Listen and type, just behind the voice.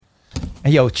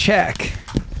Hey, yo, check.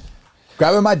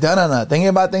 Grabbing my donut. Thinking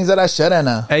about things that I shouldn't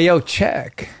know. Hey, yo,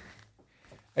 check.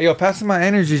 Hey, yo, pass me my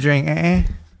energy drink, Please.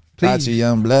 Got you,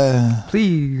 young blood.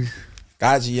 Please.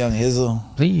 Got you, young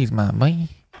Hizzle. Please, my boy.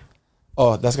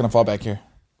 Oh, that's going to fall back here.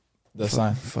 The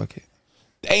sign. Fuck it.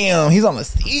 Damn, he's on a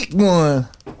sick one.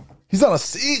 He's on a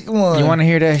sick one. You want to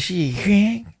hear that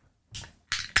shit?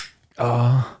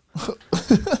 Oh.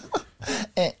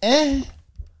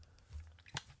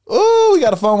 Ooh, we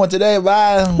got a fun one today.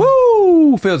 Bye.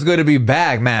 Woo! Feels good to be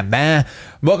back, man.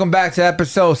 Welcome back to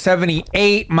episode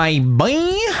 78, my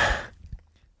boy.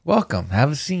 Welcome.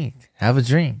 Have a seat. Have a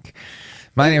drink.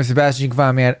 My name is Sebastian. You can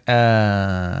find me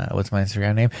at, what's my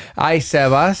Instagram name?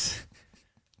 iSebas.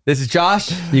 This is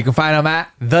Josh. You can find him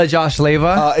at The Josh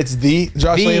Leva. It's The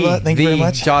Josh Leva. Thank you very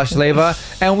much. Josh Leva.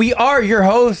 And we are your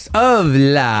hosts of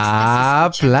La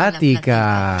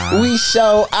Platica. We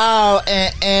show out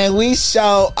and we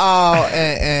show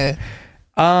out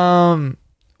Wow.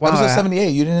 Episode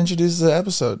 78. You didn't introduce the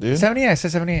episode, dude. 78. I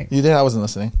said 78. You did? I wasn't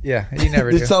listening. Yeah, you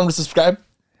never Did do. you tell them to subscribe?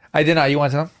 I did not. You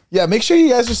want to tell them? Yeah, make sure you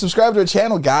guys are subscribed to our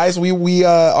channel, guys.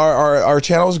 Our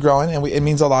channel is growing, and it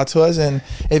means a lot to us. And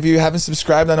if you haven't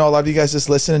subscribed, I know a lot of you guys just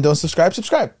listen and don't subscribe.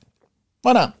 Subscribe.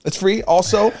 Why not? It's free.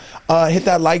 Also, hit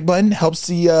that like button. Helps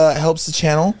the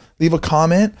channel. Leave a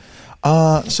comment.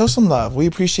 Show some love. We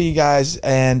appreciate you guys,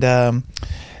 and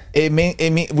we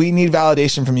need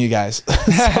validation from you guys.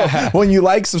 So when you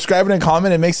like, subscribe, and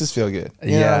comment, it makes us feel good.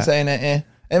 You know what I'm saying?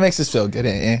 It makes us feel good.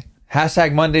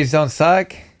 Hashtag Mondays don't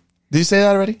suck. Did you say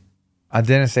that already? I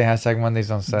didn't say hashtag Mondays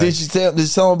don't suck. Did you tell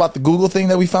them about the Google thing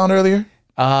that we found earlier?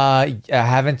 I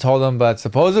haven't told them, but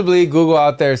supposedly Google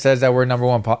out there says that we're number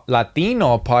one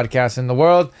Latino podcast in the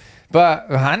world,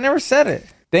 but I never said it.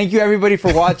 Thank you, everybody,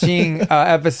 for watching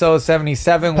episode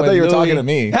 77 with I thought you were Louis. talking to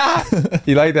me.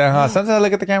 You like that, huh? Sometimes I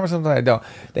look at the camera, sometimes I don't.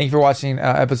 Thank you for watching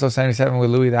episode 77 with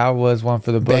Louis. That was one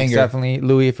for the books. Banger. Definitely.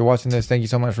 Louis, if you're watching this, thank you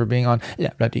so much for being on. We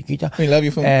love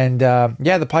you, fool. And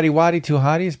the Potty Waddy Too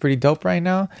Hottie is pretty dope right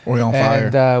now. We're on fire.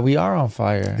 And we are on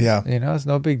fire. Yeah. You know, it's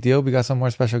no big deal. We got some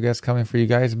more special guests coming for you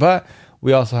guys, but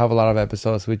we also have a lot of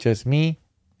episodes with just me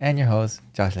and your host,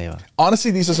 Josh Leva. Honestly,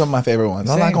 these are some of my favorite ones.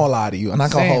 Same. I'm not gonna lie to you. I'm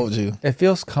not gonna hold you. It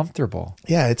feels comfortable.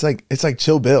 Yeah, it's like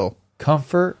Chill Bill.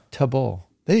 Comfortable.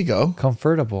 There you go.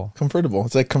 Comfortable.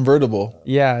 It's like convertible,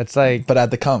 Yeah, it's like but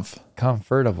at the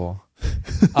comfortable.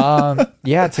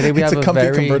 Yeah, today we It's have a a comfy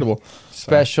very convertible.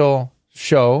 special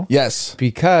show. Yes.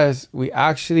 Because we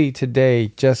actually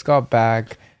today just got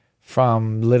back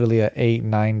from literally a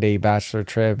 8-9 day bachelor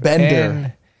trip Bender.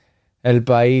 in el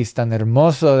país tan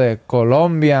hermoso de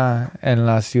Colombia, en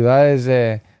las ciudades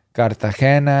de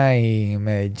Cartagena y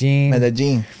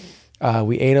Medellín.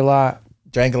 We ate a lot.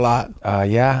 Drank a lot.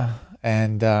 Yeah.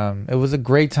 And it was a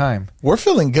great time. We're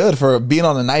feeling good for being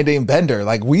on a 9-day bender.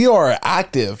 Like, we are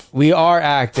active. We are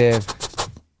active.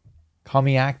 Call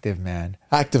me active, man.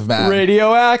 Active man.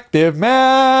 Radioactive,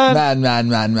 man.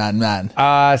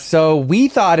 Man. So we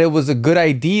thought it was a good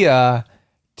idea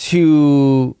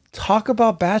to talk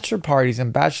about bachelor parties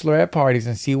and bachelorette parties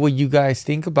and see what you guys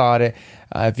think about it.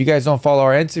 If you guys don't follow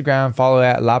our Instagram, follow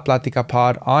at La Platica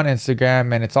Pod on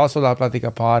Instagram, and it's also La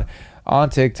Platica Pod on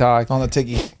TikTok. On the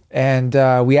tiki. And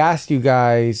we asked you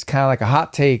guys kind of like a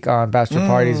hot take on bachelor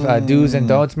parties, do's and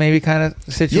don'ts, maybe kind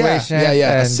of situation.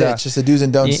 Yeah. And, A sitch. Just a do's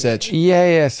and don'ts sitch.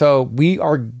 Yeah. So we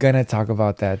are gonna talk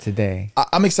about that today.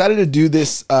 I'm excited to do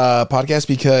this podcast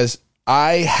because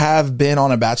I have been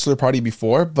on a bachelor party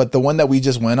before, but the one that we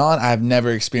just went on, I've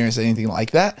never experienced anything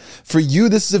like that. For you,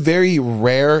 this is a very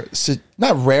rare,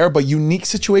 not rare, but unique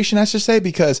situation, I should say,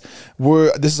 because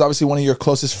this is obviously one of your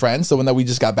closest friends, the one that we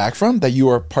just got back from, that you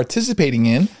are participating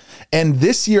in. And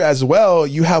this year as well,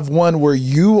 you have one where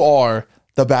you are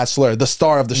the bachelor, the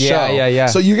star of the show. Yeah.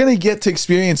 So you're going to get to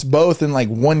experience both in like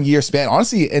 1 year span.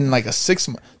 Honestly, in like a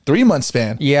 3-month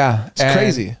span. Yeah. It's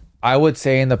crazy. I would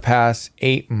say in the past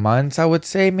 8 months,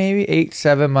 maybe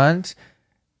 8-7 months,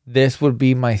 this would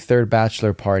be my third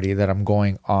bachelor party that I'm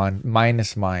going on,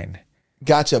 minus mine.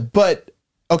 Gotcha. But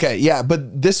okay, yeah,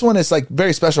 but this one is like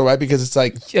very special, right? Because it's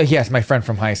like, yes, my friend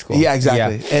from high school. Yeah,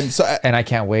 exactly. Yeah. And I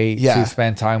can't wait to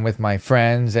spend time with my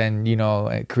friends and,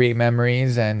 create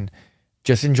memories and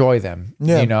just enjoy them,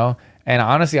 And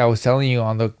honestly, I was telling you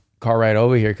on the car ride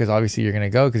over here, because obviously you're going to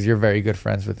go because you're very good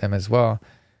friends with him as well.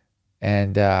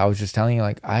 And I was just telling you,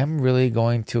 like, I'm really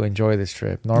going to enjoy this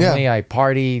trip. Normally, I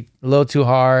party a little too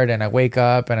hard, and I wake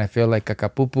up and I feel like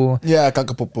cacapupu. Yeah,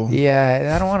 cacapupu.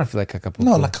 Yeah, I don't want to feel like cacapupu.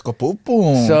 No, like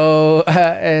cacapupu. So,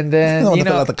 and then, Like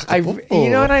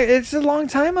it's a long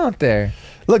time out there.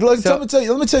 Look, let me tell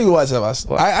you what, Sebas.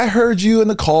 I heard you in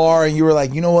the car and you were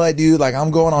like, you know what, dude? Like,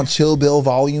 I'm going on Chill Bill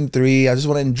Volume 3. I just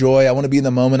want to enjoy. I want to be in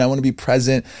the moment. I want to be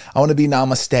present. I want to be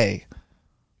namaste.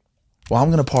 Well, I'm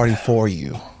going to party for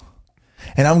you.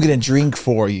 And I'm going to drink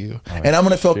for you. And I'm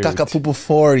going to feel kakapupu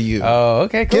for you. Oh,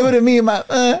 okay, cool. Give it to me, my...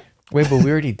 Wait, but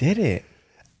we already did it.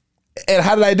 And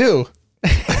how did I do?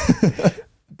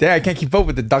 Yeah, I can't keep up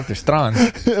with the Dr. Strong.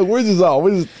 We're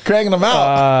just cranking them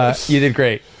out. You did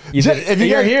great.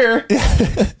 You're here.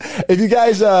 If you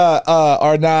guys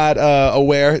are not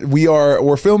aware,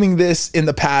 we're filming this in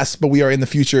the past, but we are in the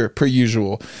future per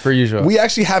usual. We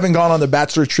actually haven't gone on the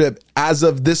Bachelor trip as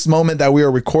of this moment that we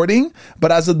are recording,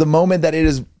 but as of the moment that it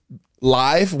is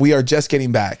live, we are just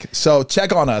getting back. So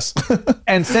check on us.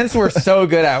 And since we're so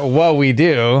good at what we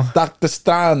do, Dr.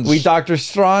 Strange. We Dr.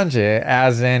 Strange it,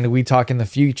 as in we talk in the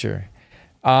future.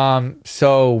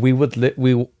 So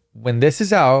when this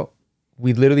is out,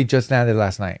 we literally just landed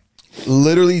last night.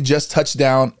 Literally just touched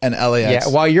down in LAX. Yeah,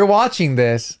 while you're watching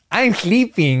this, I'm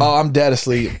sleeping. Oh, I'm dead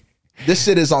asleep. This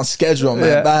shit is on schedule,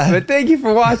 man. Yeah, but thank you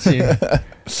for watching.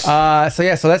 So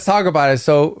let's talk about it.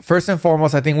 So first and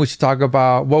foremost, I think we should talk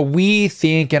about what we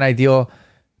think an ideal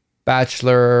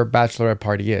bachelorette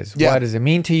party is. Yeah. What does it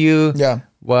mean to you? Yeah.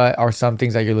 What are some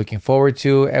things that you're looking forward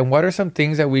to? And what are some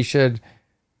things that we should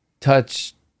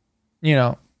touch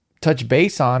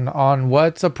base on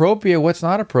what's appropriate, what's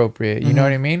not appropriate. You know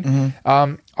what I mean?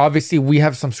 Mm-hmm. Obviously, we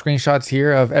have some screenshots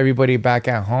here of everybody back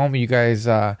at home. You guys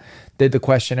did the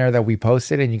questionnaire that we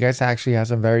posted, and you guys actually have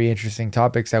some very interesting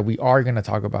topics that we are going to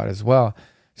talk about as well.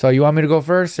 So you want me to go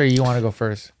first, or you want to go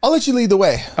first? I'll let you lead the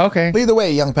way. Okay. Lead the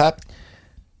way, young pap.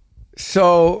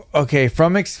 So, okay,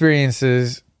 from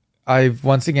experiences,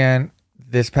 once again,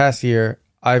 this past year,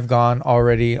 I've gone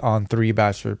already on 3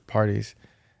 bachelor parties,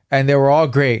 and they were all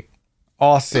great.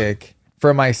 All sick.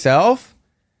 For myself,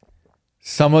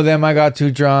 some of them I got too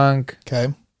drunk.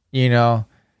 Okay.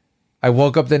 I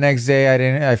woke up the next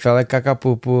day, I felt like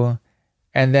kakapupu.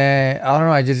 And then, I don't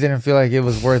know, I just didn't feel like it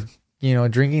was worth,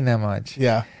 drinking that much.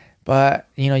 Yeah. But,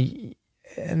 in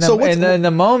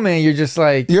the moment, you're just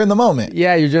like... You're in the moment.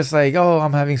 Yeah, you're just like, oh,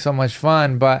 I'm having so much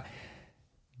fun. But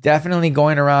definitely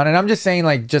going around, and I'm just saying,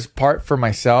 like, just part for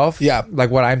myself. Yeah. Like,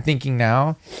 what I'm thinking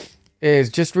now is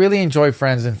just really enjoy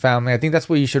friends and family. I think that's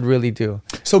what you should really do.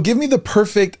 So give me the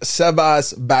perfect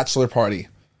Sebas bachelor party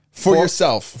for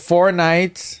yourself. 4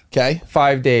 nights. Okay.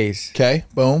 5 days. Okay.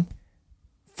 Boom.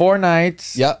 4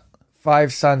 nights. Yep.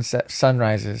 5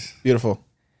 sunrises. Beautiful.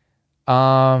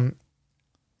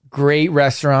 Great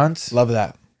restaurants. Love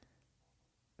that.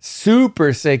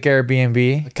 Super sick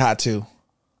Airbnb. Got to.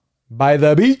 By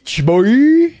the beach,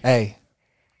 boy. Hey.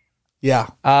 Yeah.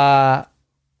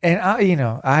 And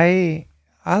I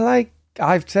like,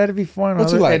 I've said it before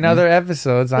in other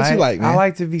episodes. What you like, man? I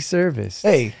like to be serviced.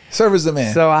 Hey, service the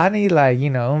man. So I need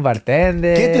un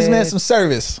bartender. Get this man some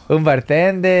service. Un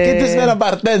bartender. Get this man a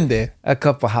bartender. A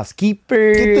couple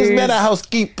housekeepers. Get this man a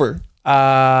housekeeper.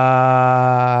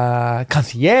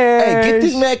 Concierge. Hey, get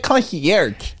this man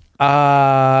concierge.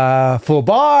 Full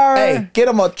bar. Hey, get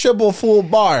him a triple full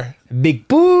bar. Big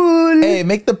pool. Hey,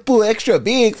 make the pool extra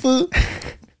big, fool.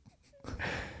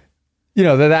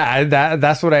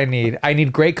 That's what I need. I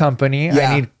need great company.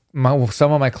 Yeah. I need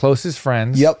some of my closest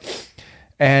friends. Yep.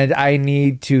 And I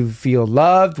need to feel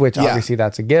loved, which obviously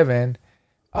that's a given.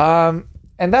 And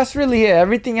that's really it.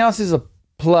 Everything else is a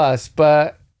plus.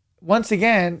 But once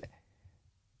again,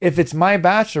 if it's my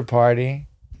bachelor party,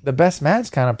 the best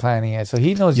man's kind of planning it. So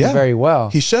he knows you very well.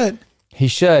 He should.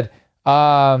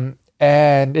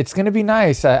 And it's going to be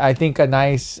nice. I think a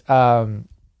nice...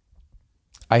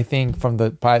 I think from the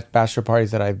bachelor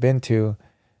parties that I've been to,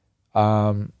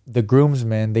 the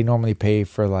groomsmen, they normally pay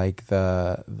for like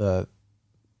the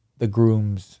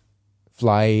groom's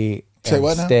flight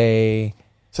and stay.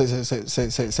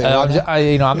 Say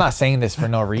I'm not saying this for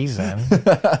no reason. You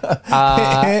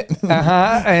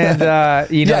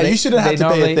shouldn't have to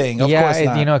pay a thing. Of course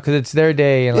not. Because it's their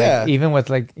day, and even with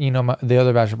the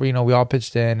other bachelor, we all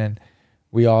pitched in and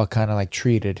we all kind of like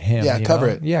treated him. Yeah, cover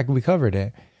it. Yeah, we covered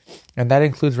it. And that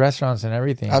includes restaurants and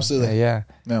everything. Absolutely. Yeah.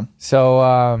 So,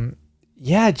 I'm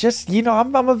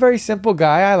a very simple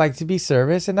guy. I like to be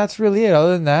serviced, and that's really it.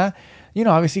 Other than that,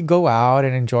 obviously go out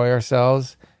and enjoy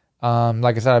ourselves.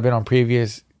 Like I said, I've been on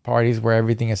previous parties where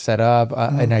everything is set up.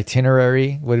 An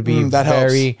itinerary would be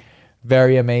very,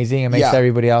 very amazing. It makes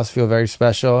everybody else feel very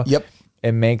special. Yep.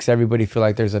 It makes everybody feel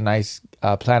like there's a nice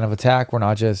plan of attack. We're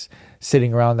not just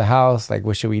sitting around the house like,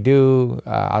 what should we do?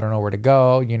 I don't know where to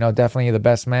go. You know, definitely the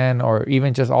best men, or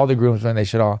even just all the groomsmen, they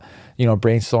should all, you know,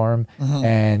 brainstorm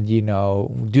and, you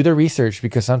know, do the research,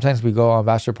 because sometimes we go on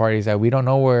bachelor parties that we don't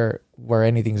know where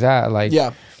anything's at. Like,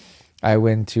 I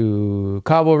went to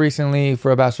Cabo recently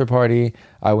for a bachelor party.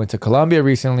 I went to Colombia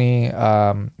recently,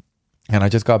 and I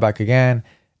just got back again.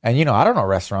 And, you know, I don't know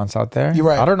restaurants out there. You're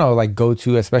right. I don't know, like, go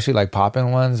to, especially like poppin'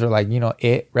 ones or like, you know,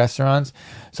 restaurants.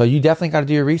 So you definitely got to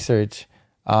do your research.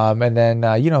 And then,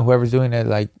 you know, whoever's doing it,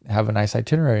 like, have a nice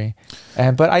itinerary.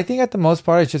 But I think at the most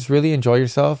part, it's just really enjoy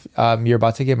yourself. You're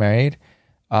about to get married.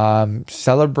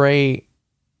 Celebrate.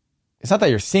 It's not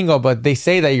that you're single, but they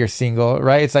say that you're single,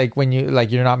 right? It's like when you,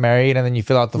 like, you're not married and then you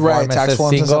fill out the form and tax says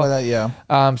forms single. and stuff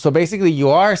like that, So basically you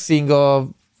are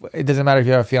single. It doesn't matter if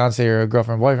you have a fiance or a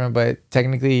girlfriend, boyfriend, but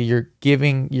technically you're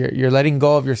letting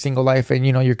go of your single life, and,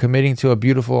 you know, you're committing to a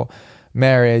beautiful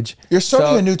marriage. You're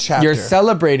starting a new chapter. You're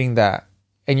celebrating that,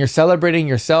 and you're celebrating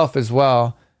yourself as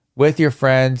well with your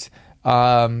friends,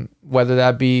 whether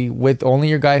that be with only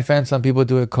your guy friends. Some people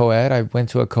do a co-ed. I went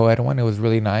to a co-ed one. It was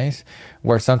really nice,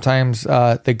 where sometimes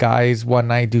the guys one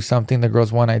night do something, the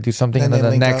girls one night do something, and then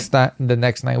the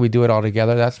next night we do it all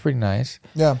together. That's pretty nice.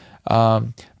 Yeah.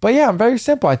 But yeah, I'm very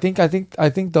simple. I think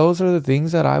those are the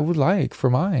things that I would like for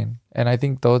mine, and I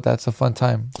think that's a fun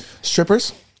time.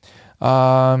 Strippers.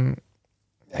 I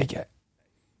get.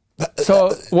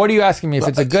 So, what are you asking me? If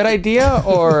it's a good idea,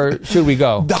 or should we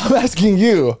go? I'm asking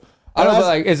you. I don't know, but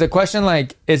like, is the question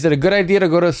like, is it a good idea to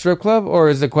go to a strip club, or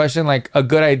is the question like a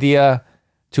good idea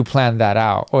to plan that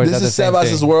out? Or this is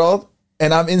Sebas's world,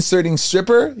 and I'm inserting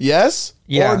stripper, yes,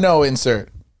 or no insert.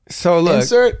 So look,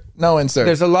 insert, no insert.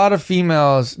 There's a lot of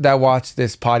females that watch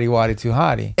this Potty Waddy Too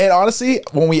Hottie. And honestly,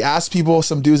 when we ask people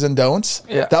some do's and don'ts,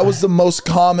 that was the most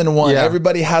common one. Yeah.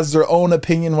 Everybody has their own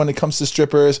opinion when it comes to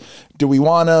strippers. Do we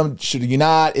want them? Should you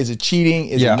not? Is it cheating?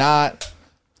 Is it not?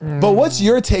 But what's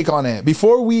your take on it?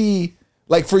 Before we,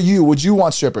 like, for you, would you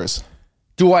want strippers?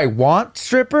 Do I want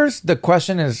strippers? The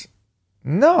question is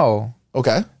no.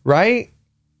 Okay. Right?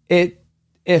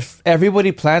 If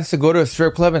everybody plans to go to a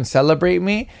strip club and celebrate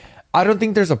me, I don't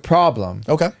think there's a problem.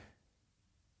 Okay.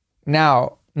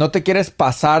 Now, no te quieres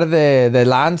pasar de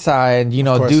lanza and, you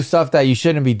know, do stuff that you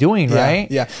shouldn't be doing, right?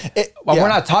 Yeah. We're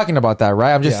not talking about that,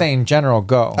 right? I'm just saying in general,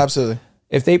 go. Absolutely.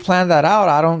 If they plan that out,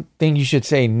 I don't think you should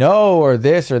say no or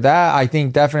this or that. I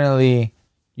think definitely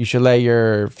you should let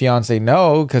your fiance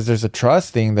know, because there's a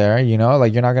trust thing there, you know?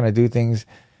 Like, you're not going to do things.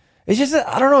 It's just,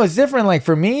 I don't know. It's different. Like,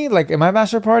 for me, like, in my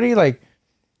bachelor party, like,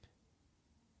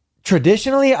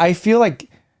 traditionally, I feel like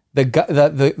the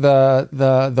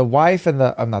wife and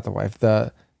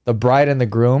the bride and the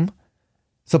groom,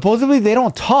 supposedly they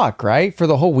don't talk, right, for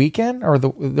the whole weekend or the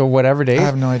whatever days. I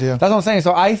have no idea. That's what I'm saying.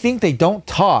 So I think they don't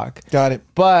talk. Got it.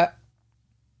 But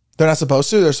they're not supposed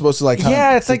to. They're supposed to like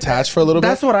it's detach like, for a little bit.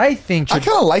 That's what I think. I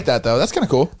kind of like that though. That's kind of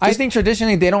cool. I think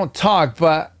traditionally they don't talk,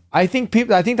 but I think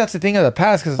that's the thing of the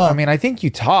past, because I mean, I think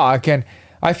you talk, and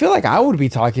I feel like I would be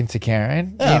talking to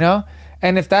Karen, you know.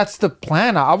 And if that's the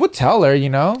plan, I would tell her, you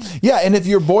know? Yeah, and if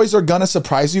your boys are gonna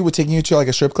surprise you with taking you to like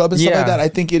a strip club and stuff like that, I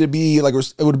think it would be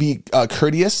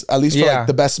courteous, at least for like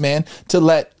the best man, to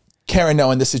let Karen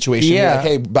know in this situation. Yeah. Like,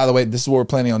 hey, by the way, this is what we're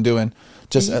planning on doing.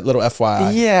 Just a little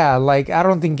FYI. Yeah, like, I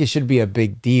don't think it should be a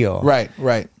big deal. Right.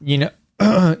 You know,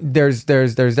 there's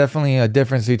definitely a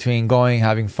difference between going,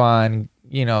 having fun,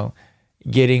 you know,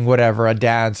 getting whatever, a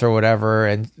dance or whatever,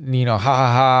 and, you know,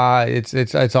 ha,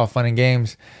 it's all fun and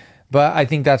games. But I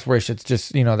think that's where it should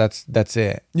just, you know, that's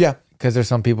it. Yeah. Because there's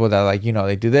some people that, like, you know,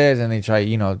 they do this and they try,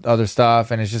 you know, other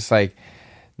stuff. And it's just like,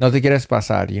 no te quieres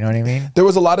pasar. You know what I mean? There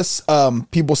was a lot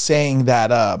of people saying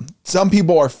that some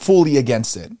people are fully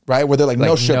against it, right? Where they're like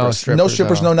no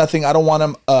strippers, no nothing. I don't want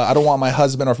them. I don't want my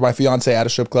husband or my fiance at a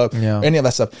strip club, or any of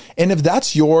that stuff. And if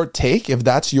that's your take, if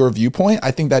that's your viewpoint,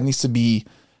 I think that needs to be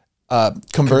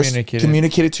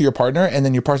communicated to your partner, and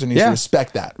then your partner needs to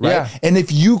respect that, right? Yeah. And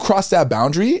if you cross that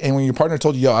boundary, and when your partner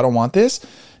told you, yo, I don't want this,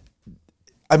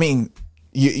 I mean,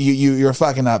 you're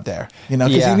fucking up there, you know,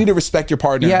 because you need to respect your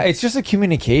partner. Yeah, it's just a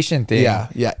communication thing.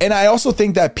 Yeah. And I also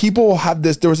think that people have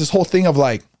there was this whole thing of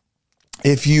like,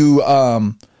 if you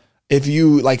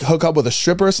like hook up with a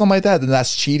stripper or something like that, then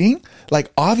that's cheating. Like,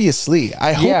 obviously,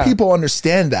 I hope people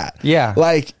understand that. Yeah.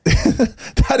 Like,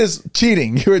 that is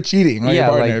cheating. You're cheating on your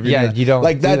partner. Like, you don't,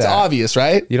 like, that's obvious,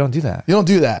 right? You don't do that. You don't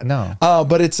do that. No.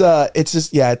 But it's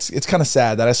just, it's kind of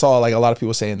sad that I saw like a lot of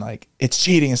people saying like, it's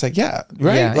cheating. It's like,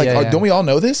 right? Don't we all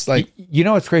know this? Like, you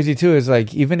know, what's crazy too is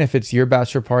like, even if it's your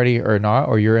bachelor party or not,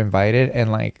 or you're invited,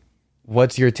 and like,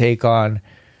 what's your take on,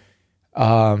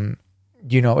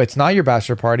 you know, it's not your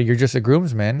bachelor party, you're just a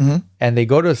groomsman, and they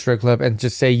go to a strip club and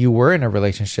just say you were in a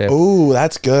relationship. Ooh,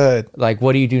 that's good. Like,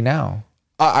 what do you do now?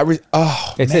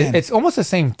 It's almost the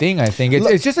same thing. I think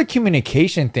it's just a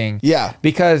communication thing. Yeah,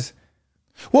 because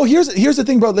well, here's the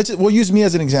thing, bro. We'll use me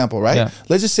as an example, right? Yeah.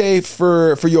 Let's just say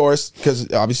for yours,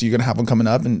 because obviously you're gonna have one coming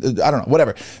up, and I don't know,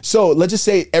 whatever. So let's just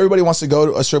say everybody wants to go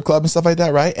to a strip club and stuff like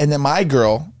that, right? And then my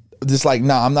girl just like,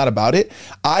 nah, I'm not about it.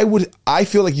 I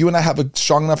feel like you and I have a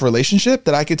strong enough relationship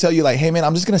that I could tell you like, hey man,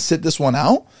 I'm just gonna sit this one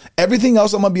out. Everything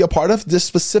else I'm gonna be a part of. This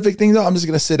specific thing though, I'm just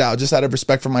gonna sit out, just out of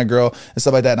respect for my girl and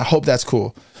stuff like that. And I hope that's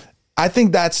cool. I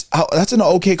think that's an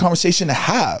okay conversation to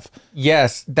have.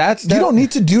 Yes, you don't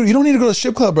need to go to a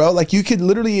strip club, bro. Like you could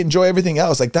literally enjoy everything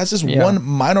else. Like that's just one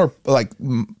minor, like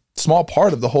small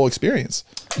part of the whole experience.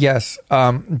 Yes.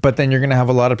 But then you're going to have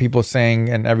a lot of people saying,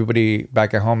 and everybody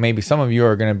back at home, maybe some of you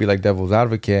are going to be like devil's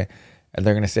advocate, and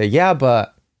they're going to say, yeah,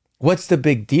 but what's the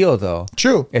big deal though?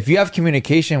 True. If you have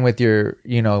communication with your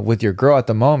girl at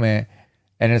the moment,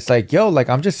 and it's like, yo, like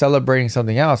I'm just celebrating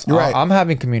something else. Right. I'm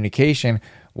having communication.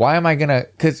 Why am I gonna?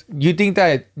 Because you think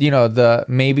that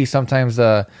maybe sometimes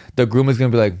the groom is gonna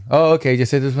be like, oh, okay,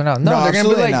 just sit this one out. No, they're gonna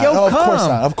be like, not. yo, no,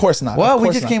 come. Of course not. Well, we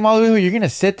just came all the way here. You're gonna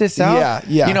sit this out.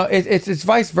 Yeah. You know, it's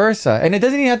vice versa, and it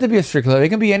doesn't even have to be a strip club. It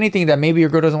can be anything that maybe your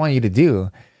girl doesn't want you to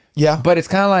do. Yeah. But it's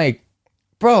kind of like,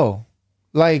 bro,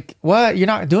 like what? You're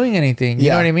not doing anything. You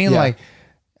know what I mean? Yeah. Like,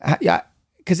 yeah,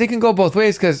 because it can go both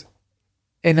ways. Because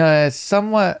in a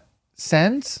somewhat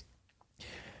sense.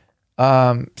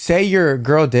 Say your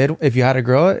girl did, if you had a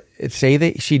girl, say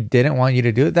that she didn't want you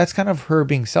to do it, that's kind of her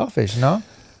being selfish, no?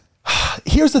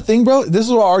 Here's the thing, bro. This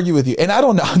is what I'll argue with you. And I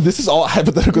don't know. This is all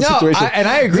hypothetical situation. And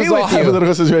I agree with you.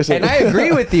 Hypothetical situation. And I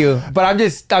agree with you. But I'm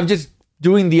just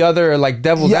doing the other like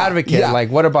devil's advocate. Yeah. Like,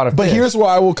 what about if here's where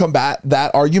I will combat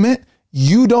that argument.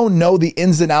 You don't know the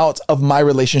ins and outs of my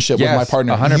relationship with my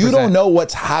partner. 100%. You don't know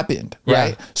what's happened,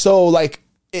 right? So like,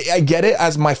 I get it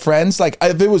as my friends. Like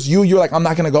if it was you're like, I'm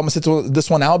not going to go. I'm going to sit this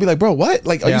one out. I'll be like, bro, what?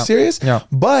 Like, are you serious? Yeah.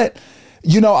 But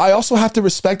I also have to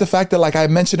respect the fact that, like I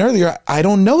mentioned earlier, I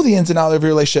don't know the ins and outs of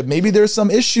your relationship. Maybe there's some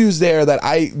issues there that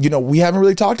we haven't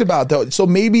really talked about though. So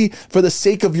maybe for the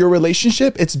sake of your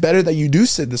relationship, it's better that you do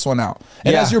sit this one out.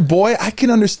 And as your boy, I can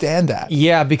understand that.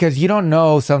 Yeah, because you don't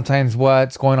know sometimes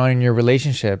what's going on in your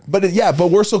relationship. But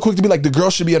we're so quick to be like, the girl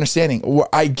should be understanding.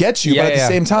 I get you, but at the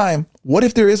same time, what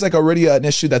if there is like already an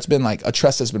issue that's been like a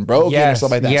trust that's been broken or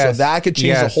something like that? So that could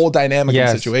change the whole dynamic of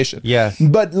the situation. Yes.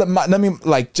 But let me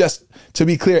like, just to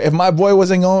be clear, if my boy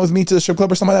wasn't going with me to the strip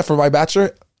club or something like that for my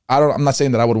bachelor, I'm not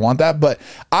saying that I would want that, but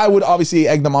I would obviously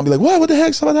egg them on, be like, what the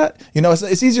heck, something like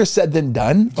that. It's easier said than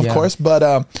done, of course,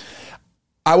 but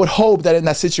I would hope that in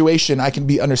that situation I can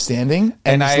be understanding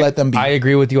and just let them be. I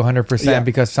agree with you 100%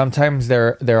 because sometimes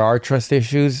there are trust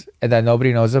issues that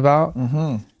nobody knows about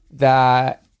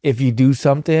that if you do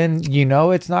something,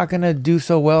 it's not going to do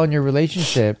so well in your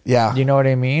relationship. Yeah. You know what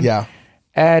I mean? Yeah.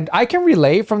 And I can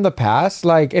relate from the past,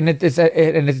 like, and it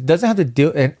doesn't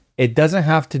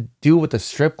have to do with the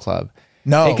strip club.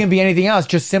 No, it can be anything else.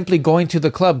 Just simply going to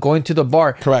the club, going to the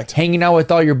bar, correct, hanging out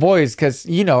with all your boys. Because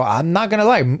I'm not gonna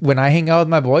lie, when I hang out with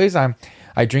my boys, I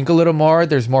drink a little more.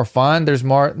 There's more fun. There's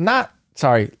more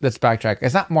Sorry, let's backtrack.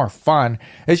 It's not more fun.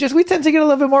 It's just we tend to get a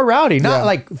little bit more rowdy, not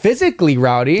like physically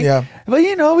rowdy. Yeah, but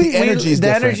the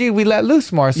energy we let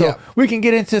loose more, so we can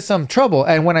get into some trouble.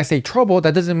 And when I say trouble,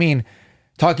 that doesn't mean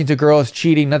talking to girls,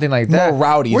 cheating, nothing like that. More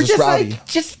rowdy. We're just rowdy. like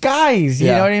just guys. You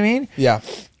know what I mean? Yeah.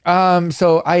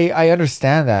 So I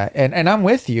understand that, and I'm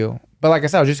with you. But like I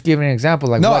said, I was just giving an example.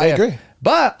 Like, no, I agree.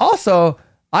 But also,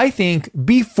 I think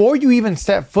before you even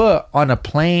step foot on a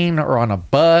plane or on a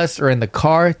bus or in the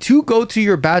car to go to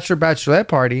your bachelorette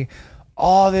party,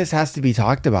 all this has to be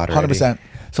talked about already. 100%.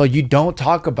 So you don't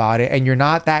talk about it, and you're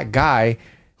not that guy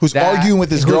who's arguing with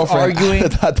his girlfriend, arguing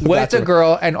with the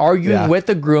girl and arguing with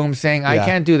the groom, saying I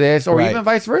can't do this, or even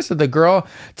vice versa. The girl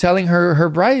telling her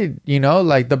bride,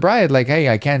 like the bride, like, hey,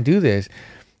 I can't do this.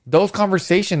 Those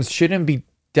conversations shouldn't be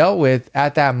dealt with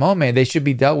at that moment. They should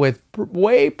be dealt with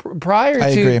way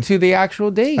prior to the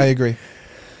actual date. I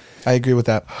agree with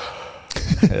that.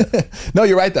 No,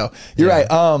 you're right though. You're right.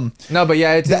 No, but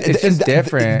yeah, it's just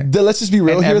different. Let's just be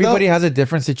real here. Everybody has a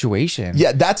different situation.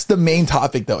 Yeah, that's the main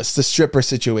topic though. It's the stripper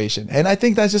situation, and I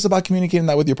think that's just about communicating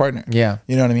that with your partner. Yeah,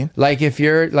 you know what I mean. Like if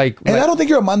you're like, and I don't think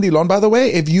you're a mandilon, by the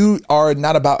way. If you are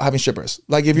not about having strippers,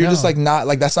 like if you're just like not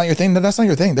like that's not your thing, then that's not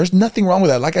your thing. There's nothing wrong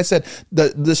with that. Like I said,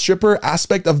 the stripper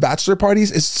aspect of bachelor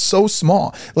parties is so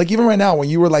small. Like even right now, when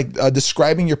you were like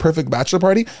describing your perfect bachelor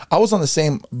party, I was on the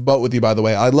same boat with you. By the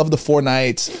way, I love the 4 nights.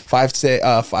 nights,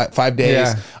 5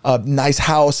 days, nice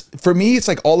house. For me, it's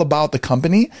like all about the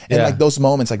company and like those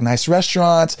moments, like nice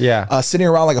restaurants, sitting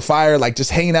around like a fire, like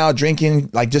just hanging out, drinking,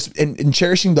 like just and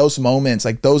cherishing those moments.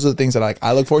 Like those are the things that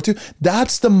I look forward to.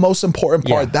 That's the most important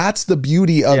part. That's the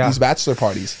beauty of these bachelor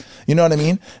parties. You know what I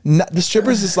mean? The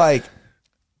strippers is like,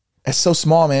 it's so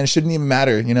small, man. It shouldn't even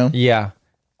matter, you know? Yeah.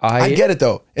 I get it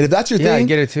though. And if that's your thing, I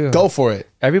get it too. Go for it.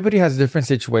 Everybody has different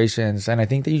situations. And I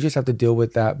think that you just have to deal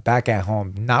with that back at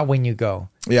home, not when you go.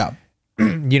 Yeah.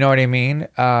 You know what I mean?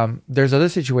 There's other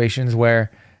situations where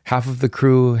half of the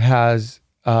crew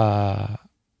are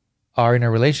in a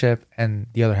relationship and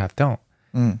the other half don't.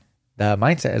 The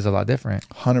mindset is a lot different.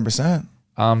 100%.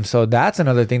 So that's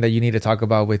another thing that you need to talk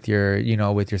about with your, you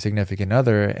know, with your significant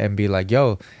other and be like,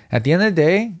 yo, at the end of the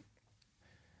day,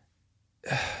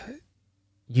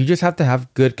 you just have to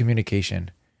have good communication.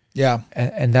 Yeah.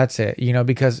 And that's it, you know,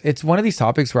 because it's one of these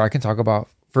topics where I can talk about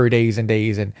for days and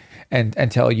days and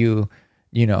tell you,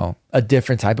 you know, a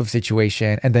different type of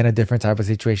situation and then a different type of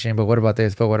situation. But what about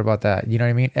this? But what about that? You know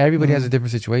what I mean? Everybody has a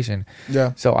different situation.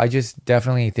 Yeah. So I just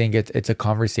definitely think it's a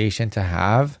conversation to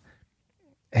have.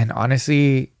 And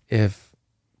honestly, if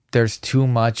there's too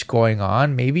much going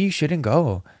on, maybe you shouldn't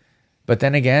go. But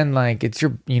then again, like it's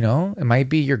your, you know, it might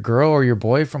be your girl or your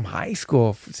boy from high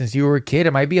school since you were a kid.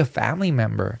 It might be a family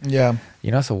member. Yeah.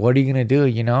 You know, so what are you going to do?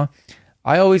 You know,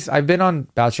 I've been on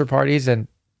bachelor parties and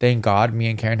thank God me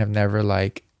and Karen have never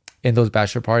like in those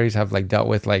bachelor parties have like dealt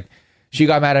with like, she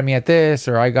got mad at me at this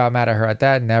or I got mad at her at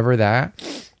that. Never that.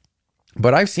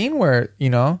 But I've seen where, you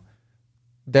know,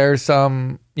 there's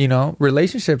some, you know,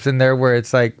 relationships in there where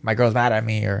it's like my girl's mad at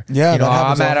me or, you know,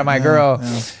 I'm mad at my girl.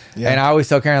 Yeah. And I always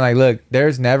tell Karen, like, look,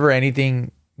 there's never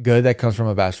anything good that comes from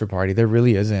a bachelor party. There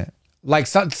really isn't. Like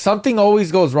something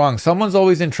always goes wrong. Someone's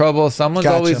always in trouble. Someone's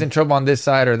always in trouble on this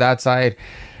side or that side.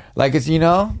 Like it's, you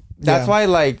know, that's why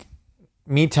like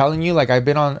me telling you, like I've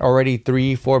been on already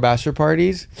 3-4 bachelor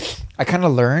parties. I kind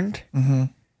of learned.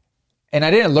 And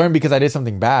I didn't learn because I did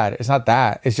something bad. It's not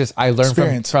that. It's just I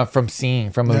learned from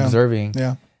seeing, from observing.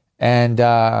 Yeah. And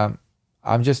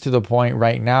I'm just to the point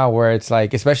right now where it's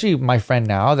like, especially my friend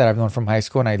now that I've known from high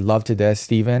school and I love to death,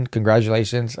 Steven,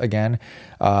 congratulations again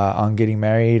on getting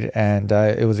married. And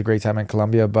it was a great time in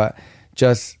Colombia. But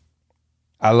just,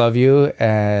 I love you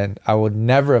and I would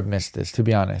never have missed this, to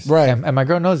be honest. Right. And my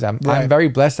girl knows that. I'm very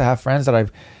blessed to have friends that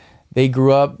I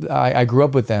grew up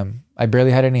with them. I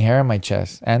barely had any hair on my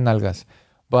chest and nalgas.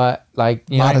 But like,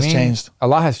 you know what I mean? A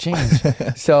lot has changed.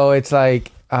 So it's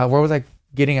like, where was I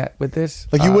getting at with this?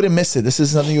 Like you wouldn't miss it. This is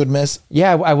something you would miss.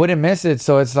 Yeah, I wouldn't miss it.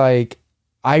 So it's like,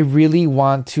 I really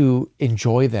want to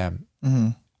enjoy them.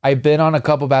 I've been on a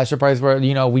couple bachelor parties where,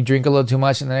 you know, we drink a little too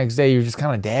much and the next day you're just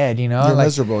kind of dead, you know? You're like,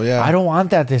 miserable, yeah. I don't want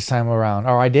that this time around.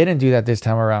 Or I didn't do that this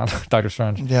time around. Dr.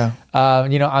 Strange. Yeah.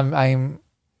 You know,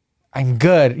 I'm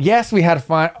good. Yes, we had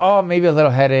fun. Oh, maybe a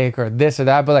little headache or this or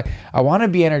that. But like, I want to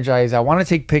be energized. I want to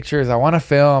take pictures. I want to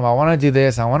film. I want to do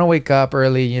this. I want to wake up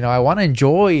early. You know, I want to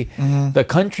enjoy the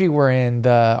country we're in,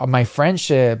 my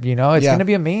friendship. You know, it's going to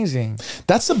be amazing.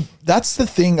 That's the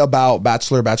thing about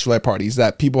bachelorette parties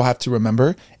that people have to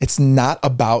remember. It's not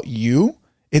about you.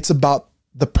 It's about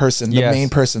the person, the main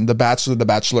person, the bachelor, the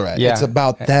bachelorette. Yeah. It's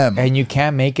about them. And you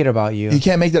can't make it about you. You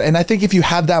can't make that. And I think if you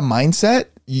have that mindset,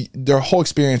 their whole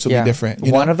experience will be different.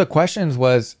 One of the questions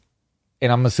was,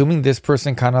 and I'm assuming this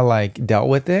person kind of like dealt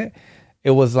with it.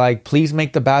 It was like, please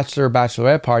make the bachelor or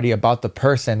bachelorette party about the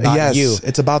person, not you.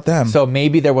 It's about them. So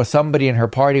maybe there was somebody in her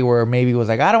party where maybe it was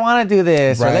like, I don't want to do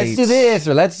this, or let's do this,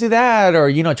 or let's do that, or,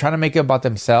 you know, trying to make it about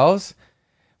themselves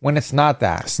when it's not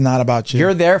that. It's not about you.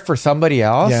 You're there for somebody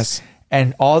else. Yes.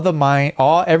 And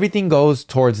everything goes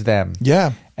towards them.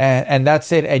 Yeah. And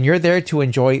that's it. And you're there to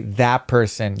enjoy that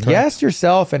person. Correct. Yes,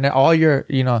 yourself and all your,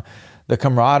 you know, the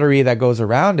camaraderie that goes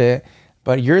around it.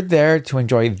 But you're there to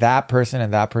enjoy that person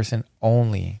and that person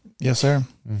only. Yes, sir.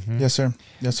 Yes, sir.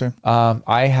 Yes, sir.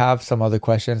 I have some other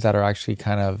questions that are actually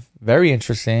kind of very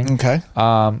interesting. Okay.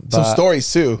 Some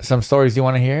stories too. Some stories. Do you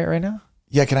want to hear it right now?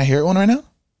 Yeah. Can I hear one right now?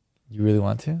 You really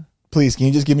want to? Please. Can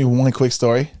you just give me one quick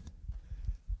story?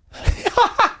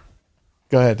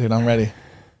 Go ahead, dude. I'm ready.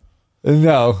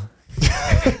 No.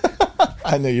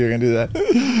 I knew you were going to do that.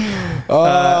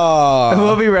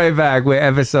 We'll be right back with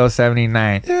episode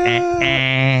 79.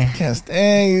 Yeah. Can't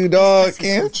stand you, dog.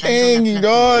 Can't stand you,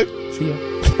 dog. See ya.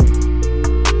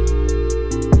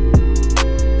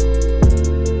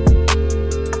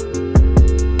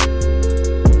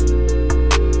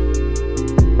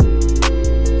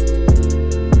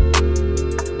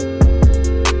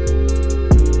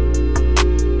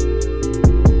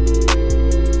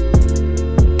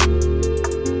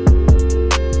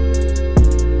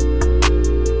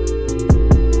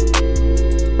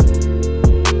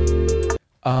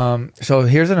 So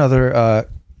here's another,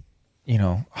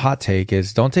 hot take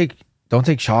is don't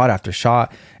take shot after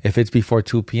shot. If it's before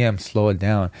 2 p.m., slow it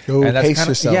down. And that's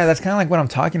yourself. Yeah, that's kind of like what I'm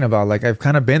talking about. Like I've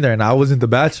kind of been there, and I wasn't the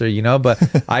Bachelor, but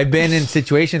I've been in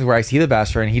situations where I see the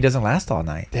Bachelor and he doesn't last all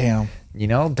night. Damn.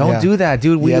 Don't do that,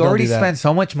 dude. We already spent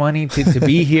so much money to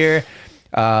be here.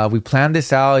 We planned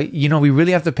this out. We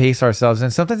really have to pace ourselves,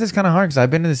 and sometimes it's kind of hard because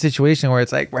I've been in the situation where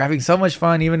it's like we're having so much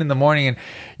fun even in the morning,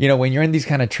 and when you're in these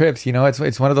kind of trips,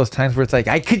 it's one of those times where it's like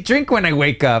I could drink when I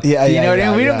wake up. What I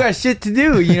mean? We don't got shit to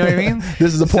do. You know what I mean?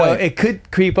 This is the point. So it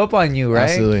could creep up on you, right?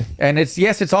 Absolutely. And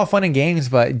it's all fun and games,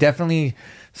 but definitely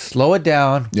slow it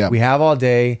down. Yeah. We have all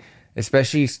day,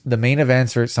 especially the main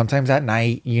events or sometimes at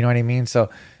night. You know what I mean? So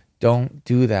don't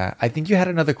do that. I think you had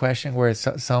another question where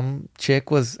some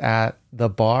chick was at the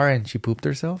bar and she pooped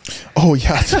herself. Oh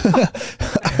yeah.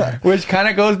 Which kind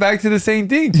of goes back to the same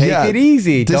thing. Take it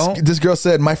easy. This girl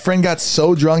said, my friend got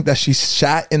so drunk that she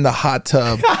shat in the hot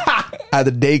tub at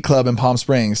the day club in Palm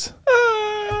Springs.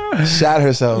 Shat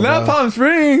herself. Not bro. Palm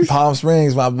Springs. Palm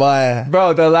Springs, my boy.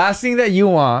 Bro, the last thing that you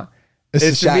want is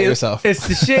to shat yourself. It's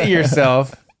to shit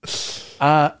yourself.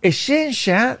 Is shit and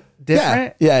shat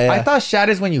different? Yeah. I thought shat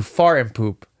is when you fart and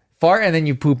poop. Fart and then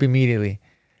you poop immediately.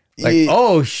 Like,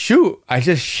 oh shoot, I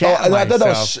just shat myself. I thought that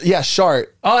was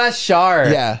shart. Oh, that's shart.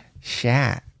 Yeah.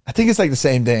 Shat. I think it's like the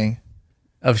same thing.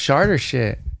 Of shart or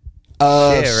shit? Shit,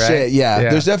 right? Yeah.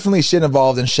 There's definitely shit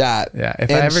involved in shat. Yeah. If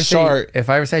I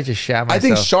ever say I just shat myself, I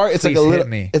think shart, it's like a little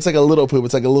it's like a little poop.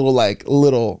 It's like a little like a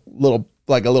little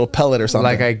pellet or something.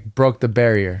 Like I broke the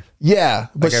barrier. Yeah.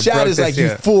 But shat is like you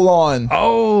full on.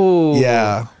 Oh.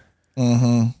 Yeah.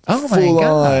 Mm-hmm. Oh my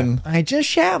God. I just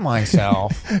shat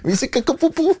myself. The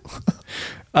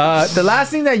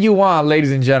last thing that you want,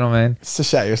 ladies and gentlemen, is to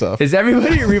shat yourself. Is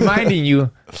everybody reminding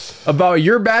you about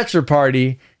your bachelor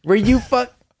party where you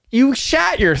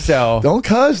shat yourself. Don't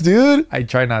cuss, dude. I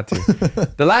try not to.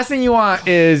 The last thing you want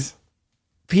is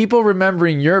people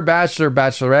remembering your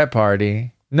bachelorette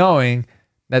party knowing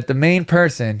that the main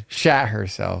person shat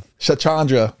herself.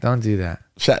 Shatandra. Don't do that.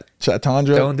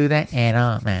 Shatandra. Don't do that at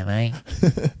all, man.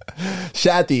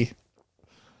 Shatty.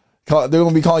 They're going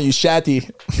to be calling you Shatty.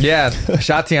 Yeah,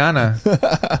 Shatiana.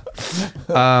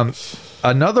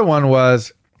 Another one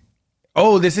was,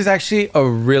 this is actually a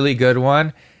really good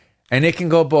one. And it can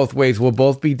go both ways. We'll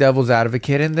both be devil's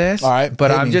advocate in this. All right. But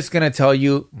I'm just going to tell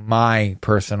you my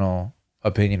personal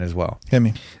opinion as well. Hit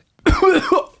me.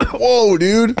 Whoa,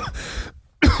 dude.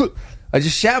 I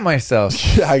just shat myself.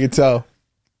 Yeah, I can tell.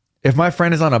 If my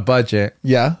friend is on a budget,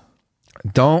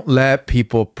 don't let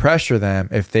people pressure them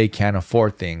if they can't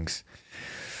afford things.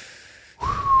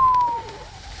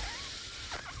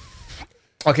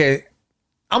 Okay,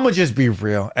 I'm going to just be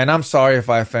real. And I'm sorry if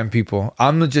I offend people.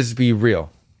 I'm going to just be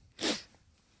real.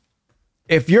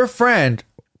 If your friend,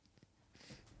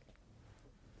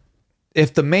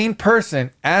 if the main person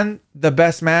and the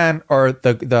best man or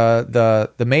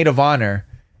the maid of honor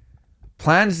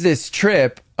plans this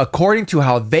trip according to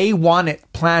how they want it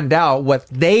planned out, what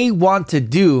they want to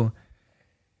do,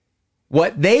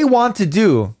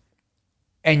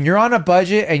 and you're on a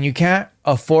budget and you can't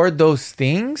afford those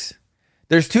things,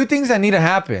 there's two things that need to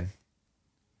happen.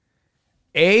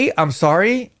 A, I'm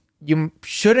sorry, you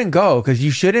shouldn't go because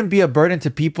you shouldn't be a burden to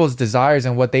people's desires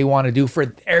and what they want to do for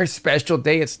their special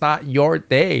day. It's not your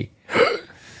day.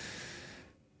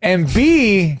 And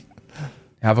B,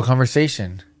 have a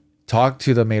conversation. Talk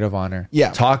to the maid of honor.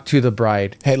 Yeah. Talk to the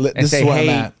bride. Hey, this is where I'm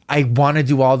at. I want to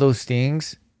do all those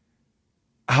things.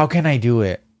 How can I do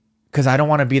it? Because I don't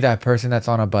want to be that person that's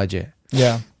on a budget.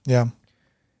 Yeah.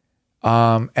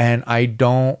 And I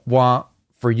don't want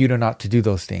for you to not to do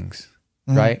those things,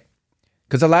 right?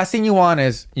 Because the last thing you want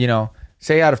is,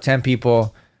 say out of 10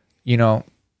 people, 8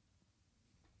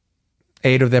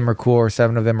 of them are cool or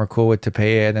 7 of them are cool with to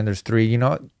pay it, and then there's 3.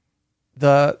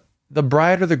 The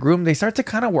bride or the groom, they start to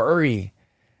kind of worry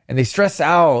and they stress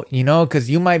out, because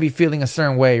you might be feeling a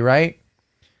certain way, right?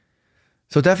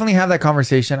 So definitely have that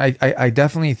conversation. I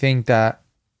definitely think that,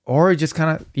 or just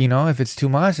kind of, if it's too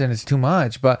much, then it's too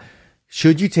much. But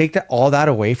should you take all that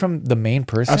away from the main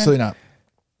person? Absolutely not.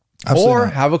 Or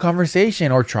have a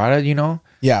conversation or try to,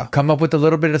 come up with a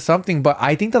little bit of something. But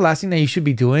I think the last thing that you should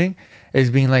be doing is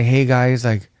being like, hey guys,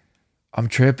 like, I'm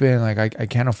tripping, like I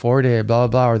can't afford it, blah, blah,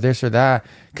 blah, or this or that.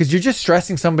 Because you're just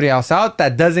stressing somebody else out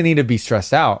that doesn't need to be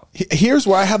stressed out. Here's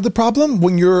where I have the problem.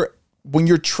 When you're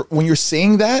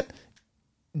saying that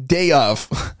day of.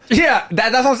 Yeah,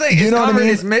 that's what I'm saying. You know what I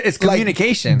mean? It's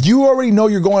communication. Like, you already know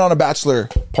you're going on a bachelor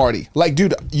party. Like,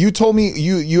 dude, you told me,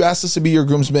 you asked us to be your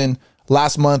groomsmen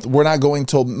last month. We're not going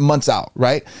till months out,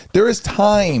 right? There is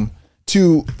time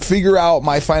to figure out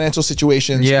my financial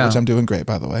situations, which I'm doing great,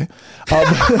 by the way.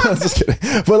 Just kidding.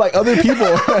 But like other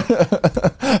people.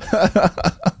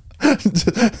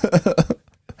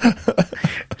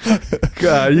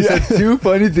 God, you said two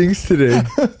funny things today.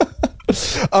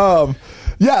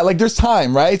 Yeah, like there's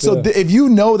time, right? So if you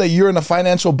know that you're in a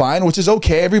financial bind, which is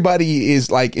okay, everybody is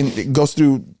like goes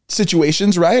through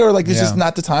situations, right? Or like it's just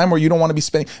not the time, or you don't want to be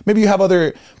spending. Maybe you have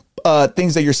other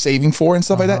things that you're saving for and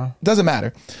stuff like that. Doesn't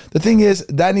matter. The thing is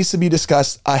that needs to be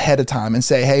discussed ahead of time and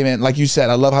say, hey man, like you said,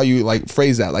 I love how you like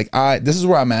phrase that. Like this is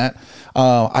where I'm at.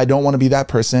 I don't want to be that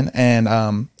person, and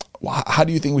how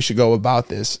do you think we should go about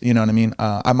this? You know what I mean?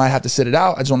 I might have to sit it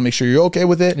out. I just want to make sure you're okay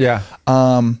with it. Yeah.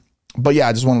 But yeah,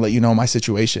 I just want to let you know my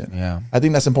situation. Yeah. I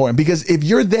think that's important, because if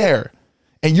you're there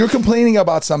and you're complaining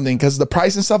about something because the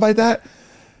price and stuff like that,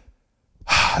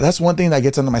 that's one thing that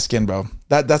gets under my skin, bro.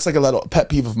 That's like a little pet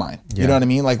peeve of mine. You know what I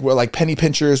mean? Like we're like penny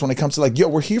pinchers when it comes to like, yo,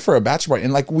 we're here for a bachelor party.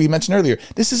 And like we mentioned earlier,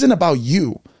 this isn't about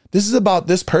you. This is about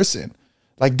this person.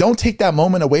 Like don't take that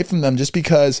moment away from them just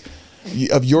because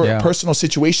of your personal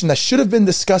situation that should have been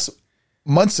discussed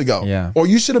months ago. Yeah. Or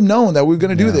you should have known that we were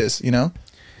going to do this, you know?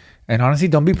 And honestly,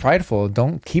 don't be prideful.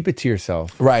 Don't keep it to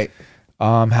yourself. Right.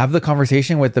 Have the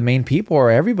conversation with the main people or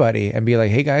everybody and be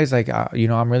like, hey guys, like,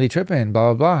 I'm really tripping,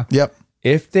 blah, blah, blah. Yep.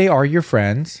 If they are your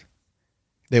friends,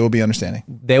 they will be understanding.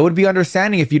 They would be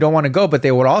understanding if you don't want to go, but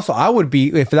they would also, I would be,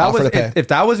 if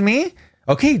that was me,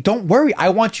 okay, don't worry. I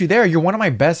want you there. You're one of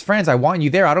my best friends. I want you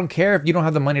there. I don't care if you don't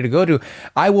have the money to go to.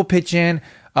 I will pitch in.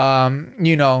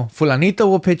 Fulanito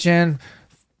will pitch in.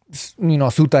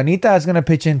 Sutanita is going to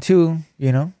pitch in too,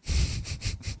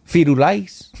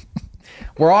 Firulais.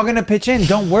 We're all going to pitch in.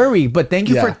 Don't worry. But thank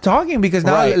you for talking, because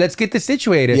now let's get this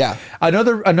situated. Yeah.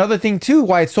 Another thing too,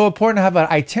 why it's so important to have an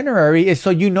itinerary is so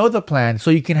you know the plan. So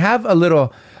you can have a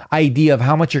little idea of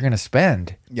how much you're going to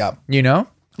spend. Yeah.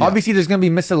 Obviously there's going to be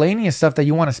miscellaneous stuff that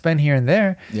you want to spend here and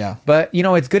there. Yeah. But,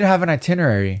 it's good to have an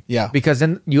itinerary. Yeah. Because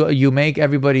then you make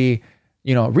everybody,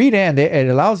 read it, and it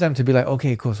allows them to be like,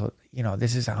 okay, cool. So,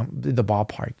 this is the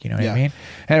ballpark, what I mean?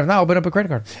 And if not, open up a credit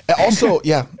card. Also,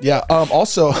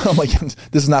 also, I'm like,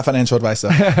 this is not financial advice though.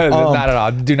 Not at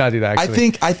all. Do not do that,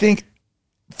 actually. I think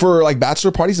for like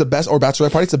bachelor parties, the best, or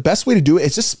bachelorette parties, the best way to do it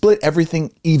is just split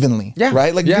everything evenly. Yeah.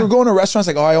 Right? Like you're going to restaurants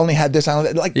like, oh, I only had this. I only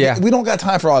had, like, we don't got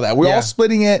time for all that. We're all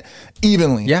splitting it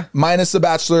evenly. Yeah. Minus the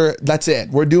bachelor. That's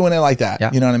it. We're doing it like that.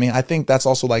 Yeah. You know what I mean? I think that's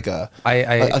also like a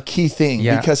key thing.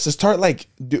 Yeah. Because to start like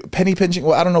penny pinching,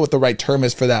 well, I don't know what the right term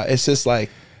is for that. It's just like,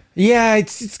 yeah,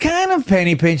 it's kind of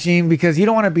penny pinching, because you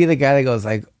don't want to be the guy that goes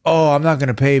like, oh, I'm not going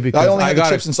to pay because I only got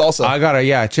chips and salsa. I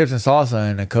got chips and salsa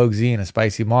and a Coke Z and a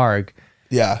spicy marg.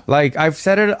 Yeah. Like I've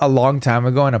said it a long time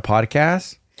ago in a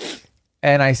podcast,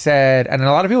 and I said, and a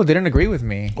lot of people didn't agree with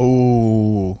me.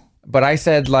 Ooh. But I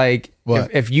said, like,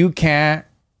 if you can't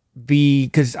be,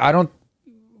 because I don't,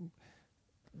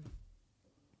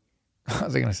 what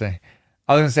was I going to say?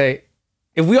 I was going to say,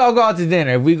 if we all go out to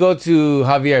dinner, if we go to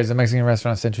Javier's, the Mexican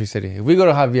restaurant in Century City, if we go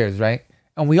to Javier's, right?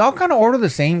 And we all kind of order the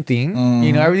same thing,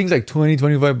 everything's like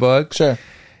 $20-$25. Sure.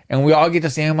 And we all get the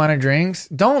same amount of drinks.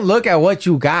 Don't look at what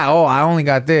you got. Oh, I only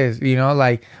got this.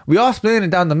 Like we all splitting it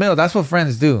down the middle. That's what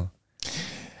friends do.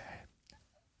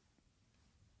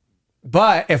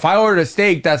 But if I order a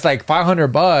steak that's like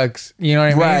 $500, you know what I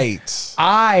mean?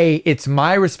 Right. It's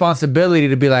my responsibility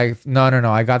to be like, no,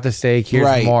 I got the steak.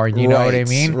 Here's more. You know what I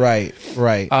mean? Right.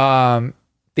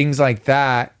 Things like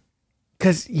that.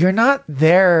 Because you're not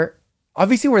there.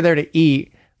 Obviously, we're there to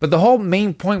eat. But the whole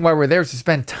main point why we're there is to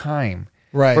spend time.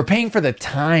 Right. We're paying for the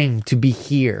time to be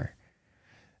here.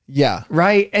 Yeah.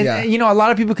 Right. And, a lot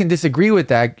of people can disagree with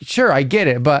that. Sure, I get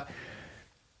it. But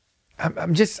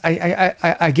I'm just,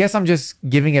 I guess I'm just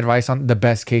giving advice on the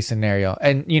best case scenario.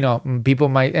 And, people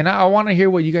might, and I want to hear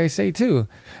what you guys say too.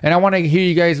 And I want to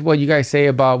hear what you guys say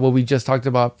about what we just talked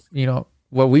about,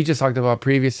 what we just talked about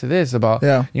previous to this about,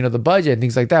 the budget and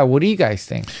things like that. What do you guys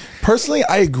think? Personally,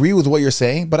 I agree with what you're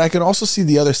saying, but I can also see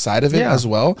the other side of it as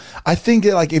well. I think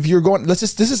that, like, if you're going, this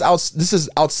is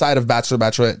outside of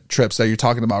bachelorette trips that you're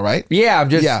talking about, right? Yeah. I'm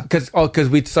just, because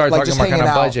we started talking about kind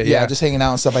of budget. Yeah. Just hanging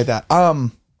out and stuff like that.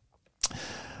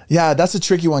 Yeah, that's a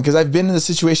tricky one, because I've been in a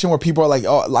situation where people are like,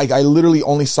 oh, like I literally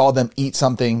only saw them eat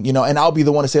something, and I'll be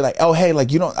the one to say like, oh, hey, like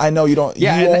you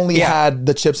only had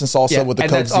the chips and salsa with the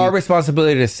Coke. And that's our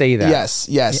responsibility to say that.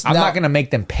 Yes. I'm not going to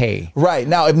make them pay. Right.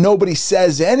 Now, if nobody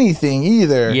says anything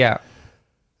either. Yeah.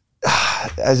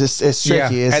 It's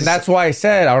tricky. Yeah. And that's why I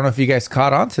said, I don't know if you guys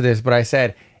caught on to this, but I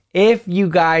said, if you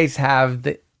guys have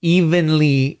the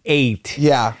evenly ate.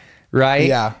 Yeah. Right?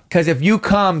 Yeah. Because if you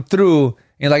come through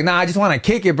You're like, nah, I just want to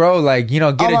kick it, bro. Like, get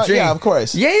a drink. Yeah, of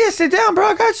course. Yeah, sit down, bro.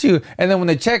 I got you. And then when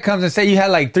the check comes and say you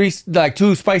had like 2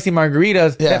 spicy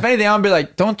margaritas, if anything, I'll be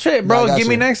like, don't trip, bro. Give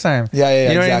me next time. Yeah.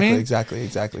 You know exactly, what I mean?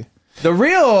 Exactly.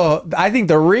 I think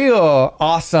the real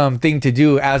awesome thing to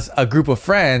do as a group of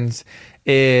friends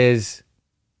is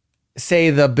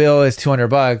say the bill is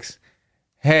 $200.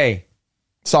 Hey,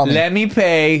 let me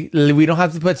pay. We don't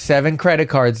have to put 7 credit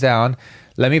cards down.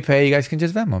 Let me pay. You guys can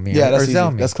just Venmo me. Yeah, that's or easy.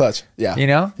 Zelle me. That's clutch. Yeah.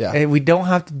 Yeah. We don't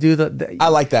have to do the I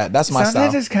like that. That's my style.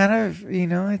 Sometimes it's kind of,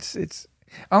 it's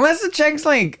unless the check's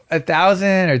like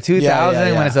 1,000 or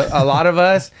 2,000 when it's a lot of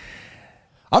us.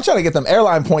 I'm trying to get them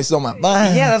airline points on my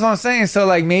mind. Yeah, that's what I'm saying. So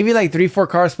like maybe like 3-4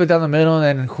 cars split down the middle,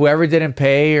 and then whoever didn't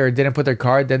pay or didn't put their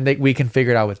card, then we can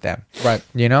figure it out with them. Right.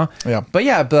 Yeah.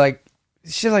 But like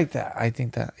shit like that. I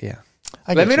think that,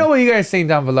 Let me know what you guys think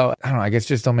down below. I don't know. I guess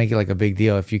just don't make it like a big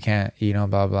deal if you can't,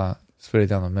 blah, blah. Split it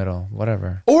down the middle,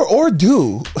 whatever. Or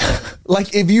do.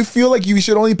 Like, if you feel like you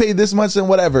should only pay this much, then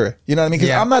whatever. You know what I mean?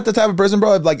 Because I'm not the type of person,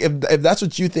 bro. If that's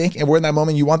what you think and we're in that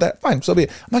moment, you want that, fine. So be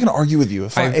it. I'm not going to argue with you.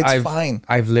 It's fine.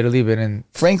 I've literally been in...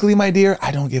 Frankly, my dear,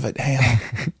 I don't give a damn.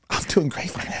 I'm doing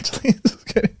great financially. Just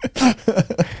kidding.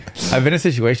 I've been in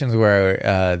situations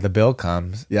where the bill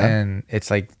comes and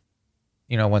it's like,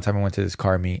 one time I went to this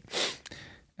car meet.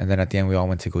 And then at the end, we all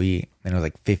went to go eat. And it was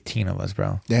like 15 of us,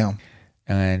 bro. Damn.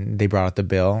 And they brought out the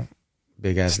bill,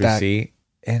 big ass receipt.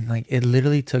 And like, it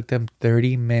literally took them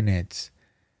 30 minutes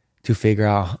to figure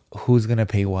out who's going to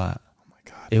pay what. Oh my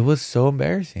God. It was so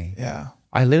embarrassing. Yeah.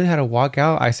 I literally had to walk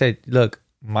out. I said, look,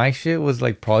 my shit was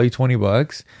like probably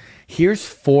 $20. Here's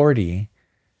 40.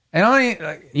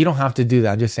 And you don't have to do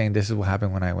that. I'm just saying this is what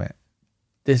happened when I went.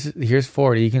 Here's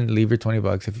 40. You can leave your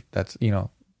 $20 if that's,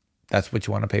 that's what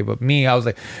you want to pay. But me, I was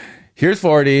like, here's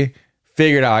 40.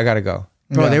 Figure it out. I got to go.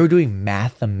 Bro, they were doing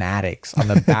mathematics on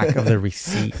the back of the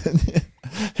receipt.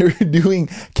 They were doing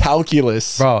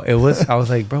calculus. Bro, I was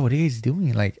like, bro, what are you guys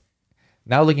doing? Like,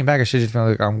 now looking back, I should just been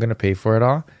like, I'm going to pay for it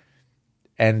all.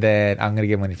 And then I'm going to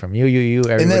get money from you,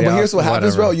 everybody. And then here's what whatever.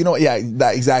 happens, bro.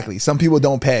 Exactly. Some people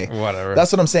don't pay. Whatever.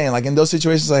 That's what I'm saying. Like, in those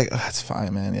situations, like, that's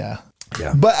fine, man. Yeah.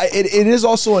 But it is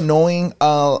also annoying,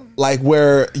 like,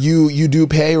 where you do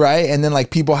pay, right? And then,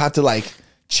 like, people have to, like,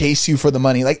 chase you for the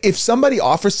money. Like, if somebody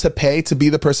offers to pay to be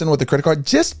the person with the credit card,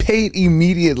 just pay it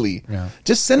immediately.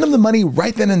 Just send them the money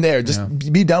right then and there.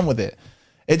 Just be done with it.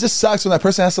 It just sucks when that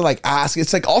person has to like ask.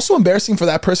 It's like also embarrassing for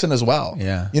that person as well.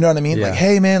 You know what I mean? Like,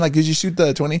 hey man, like, did you shoot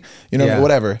the 20?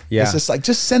 Whatever. It's just like,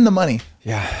 just send the money.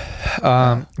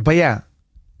 But yeah,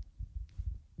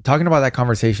 talking about that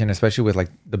conversation, especially with like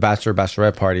the Bachelor,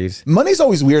 Bachelorette parties. Money's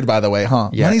always weird, by the way, huh?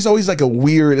 Money's always like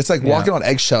it's like walking on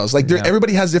eggshells. Like,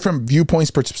 everybody has different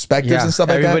viewpoints, perspectives and stuff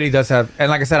like that. Everybody does have, and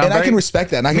like I said, I can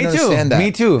respect that and I can understand that.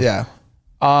 Me too. Yeah.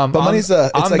 But money's I'm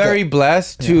like very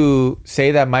blessed to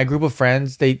say that my group of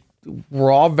friends, we're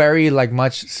all very like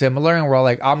much similar, and we're all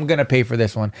like, I'm gonna pay for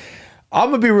this one. I'm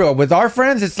gonna be real with our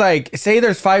friends. It's like, say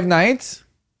there's 5 nights,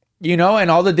 and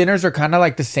all the dinners are kind of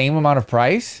like the same amount of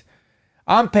price.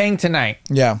 I'm paying tonight.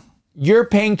 Yeah. You're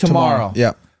paying tomorrow.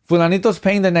 Yeah. Fulanito's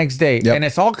paying the next day. Yep. And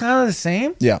it's all kind of the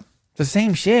same. Yeah. The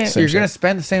same shit. You're gonna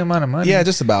spend the same amount of money. Yeah,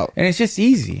 just about. And it's just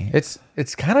easy.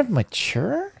 It's kind of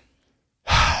mature.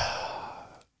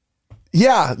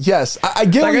 Yeah, yes. I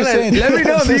get what you're saying. Let me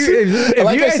know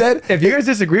if you guys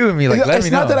disagree with me. Like, let me know.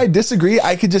 It's not that I disagree.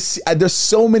 I could just there's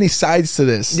so many sides to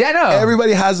this. Yeah, no.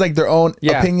 Everybody has like their own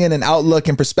opinion and outlook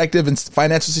and perspective and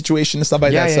financial situation and stuff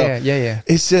like that. So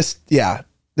it's just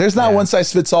there's not one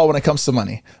size fits all when it comes to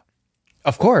money.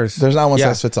 Of course, there's not one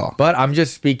size fits all. But I'm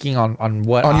just speaking on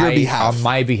your behalf, on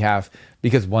my behalf.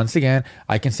 Because once again,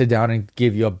 I can sit down and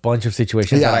give you a bunch of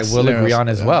situations that I will agree on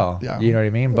as well. Yeah. You know what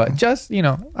I mean? But just,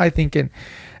 I think and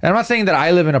I'm not saying that I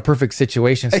live in a perfect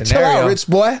situation scenario. Chill out, rich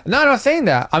boy. No, I'm not saying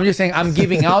that. I'm just saying I'm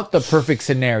giving out the perfect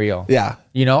scenario. Yeah.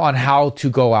 On how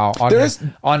to go out. On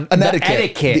an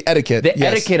etiquette. The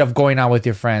etiquette of going out with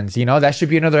your friends. That should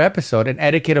be another episode. An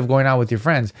etiquette of going out with your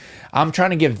friends. I'm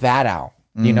trying to give that out.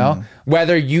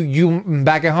 Whether you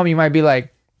back at home, you might be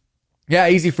like, yeah,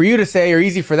 easy for you to say or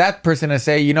easy for that person to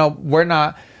say, we're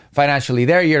not financially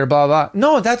there yet or blah, blah.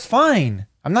 No, that's fine.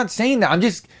 I'm not saying that. I'm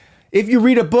just, if you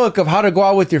read a book of how to go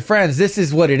out with your friends, this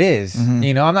is what it is. I'm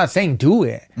not saying do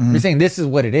it. I'm saying this is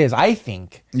what it is, I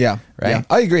think. Yeah. Right. Yeah.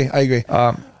 I agree.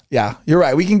 Yeah, you're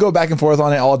right. We can go back and forth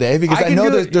on it all day because I know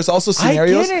there's also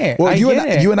scenarios. I get it. Well, you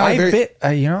and I are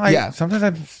very,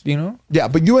 sometimes Yeah,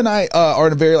 but you and I are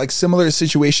in a very like similar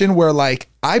situation where like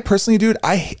I personally, dude,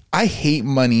 I hate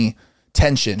money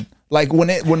tension. Like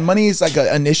when money is like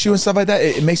an issue and stuff like that,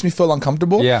 it makes me feel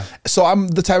uncomfortable. Yeah. So I'm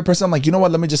the type of person, I'm like, you know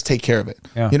what? Let me just take care of it.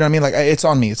 Yeah. You know what I mean? Like it's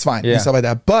on me. It's fine. Yeah. And stuff like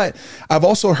that. But I've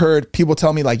also heard people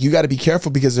tell me like, you got to be careful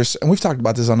because and we've talked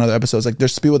about this on other episodes, like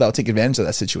there's people that will take advantage of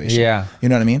that situation. Yeah. You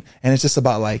know what I mean? And it's just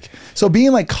about like, so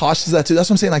being like cautious of that too. That's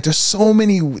what I'm saying. Like there's so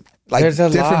many like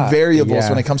different variables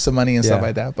when it comes to money and stuff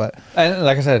like that. But and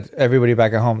like I said, everybody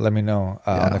back at home, let me know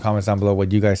in the comments down below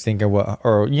what you guys think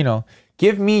or you know,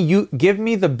 give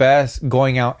me the best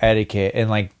going out etiquette in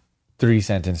like 3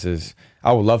 sentences.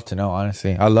 I would love to know,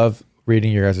 honestly. I love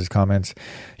reading your guys' comments.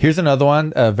 Here's another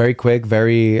one, very quick,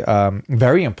 very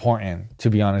important, to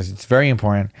be honest. It's very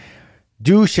important.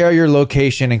 Do share your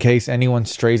location in case anyone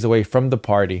strays away from the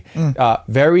party.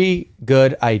 Very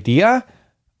good idea,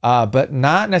 but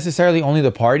not necessarily only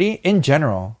the party, in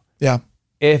general. Yeah.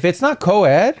 If it's not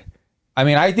co-ed, I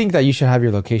mean, I think that you should have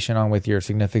your location on with your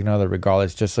significant other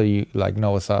regardless, just so you like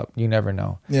know what's up. You never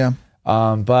know. Yeah.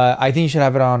 But I think you should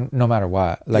have it on no matter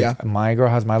what. Like my girl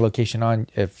has my location on.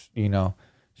 If you know,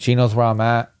 she knows where I'm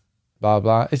at. Blah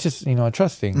blah. It's just, you know, a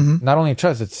trust thing. Not only a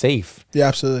trust, it's safe. Yeah,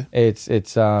 absolutely. It's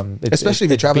especially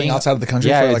if you're traveling outside of the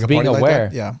country for like a party like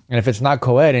that. Yeah. And if it's not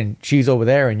co-ed and she's over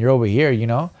there and you're over here, you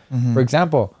know. For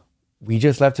example, we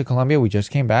just left to Colombia. We just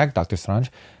came back, Dr.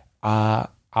 Strange.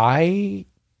 I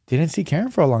didn't see Karen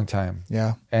for a long time.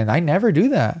 Yeah. And I never do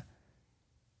that.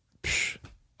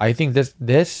 I think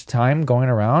this time going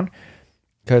around,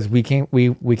 because we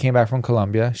came back from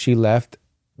Colombia. She left.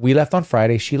 We left on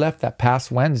Friday. She left that past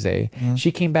Wednesday.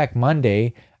 She came back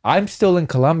Monday. I'm still in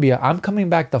Colombia. I'm coming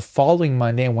back the following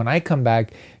Monday. And when I come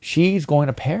back, she's going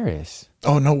to Paris.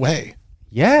 Oh, no way.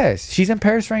 Yes. She's in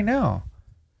Paris right now.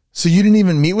 So you didn't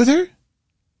even meet with her?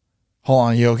 Hold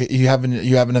on. You okay? You having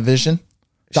a vision?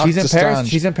 She's in Paris.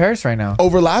 She's in Paris right now.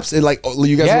 Overlaps? It like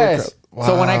you guys yes. Wow.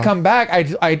 So when I come back,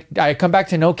 I come back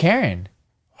to know Karen.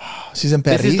 She's in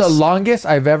Paris. This is the longest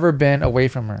I've ever been away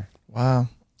from her. Wow.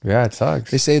 Yeah, it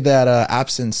sucks. They say that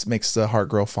absence makes the heart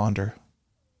grow fonder.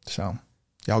 So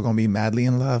y'all gonna be madly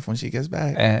in love when she gets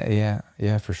back.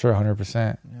 Yeah, for sure,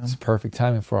 100%. It's perfect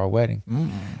timing for our wedding.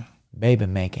 Baby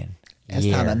making. It's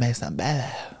time to make some baby.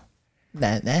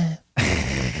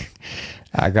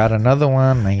 I got another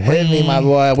one. Hit me, my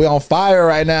boy. We on fire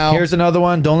right now. Here's another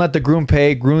one. Don't let the groom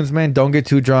pay. Groomsmen, don't get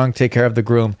too drunk. Take care of the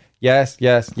groom. Yes.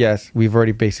 We've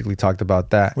already basically talked about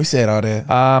that. We said all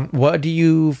that. What do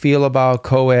you feel about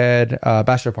co-ed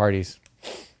bachelor parties?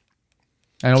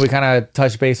 I know we kind of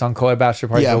touched base on co-ed bachelor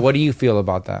parties, but what do you feel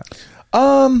about that?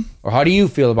 Or how do you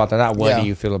feel about that? Not what do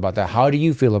you feel about that? How do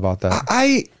you feel about that?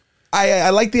 I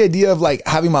like the idea of like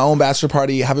having my own bachelor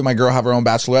party, having my girl have her own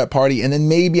bachelorette party, and then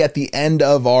maybe at the end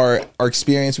of our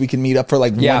experience we can meet up for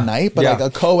like one night. But like a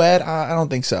co-ed, I don't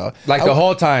think so. Like the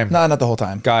whole time? No, not the whole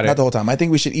time. Got it. Not the whole time. I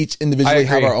think we should each individually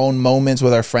have our own moments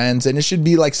with our friends, and it should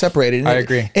be like separated. I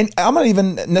agree. And I'm not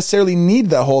even necessarily need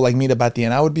the whole like meet up at the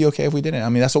end. I would be okay if we didn't. I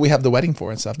mean, that's what we have the wedding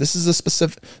for and stuff. This is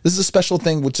a special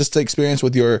thing with just to experience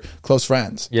with your close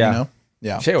friends. Yeah. You know?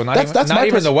 Yeah. Shit, well, not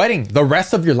even the wedding. The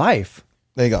rest of your life.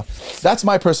 There you go. That's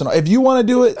my personal. If you want to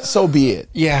do it, so be it.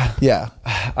 Yeah. Yeah.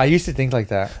 I used to think like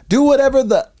that. Do whatever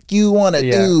you want to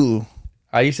do.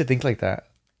 I used to think like that.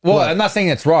 Well, I'm not saying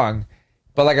it's wrong,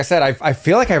 but like I said, I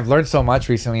feel like I've learned so much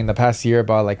recently in the past year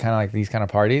about like kind of like these kind of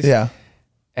parties. Yeah.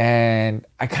 And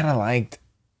I kind of liked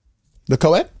the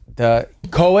co-ed? The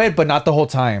co-ed, but not the whole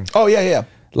time. Oh, yeah.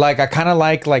 Like I kind of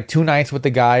like 2 nights with the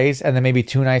guys and then maybe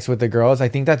 2 nights with the girls. I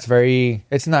think that's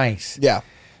it's nice. Yeah.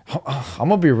 I'm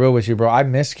gonna be real with you, bro. I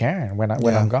miss Karen when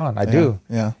I'm gone. I do.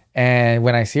 Yeah. And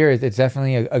when I see her, it's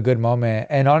definitely a good moment.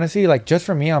 And honestly, like just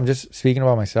for me, I'm just speaking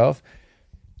about myself.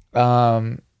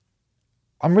 I'm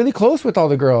really close with all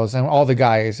the girls and all the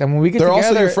guys. And when we get together, they're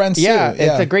also your friends too. Yeah,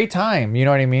 it's a great time. You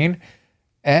know what I mean?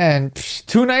 And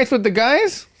 2 nights with the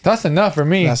guys, that's enough for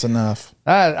me. That's enough.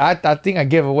 I think I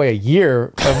give away a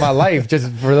year of my life just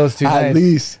for those 2 nights. At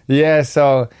least. Yeah.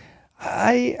 So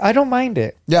I don't mind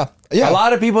it. Yeah. A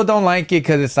lot of people don't like it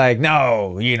because it's like,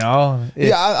 no, you know.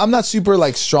 I'm not super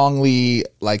like strongly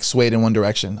like swayed in one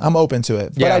direction. I'm open to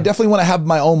it, but I definitely want to have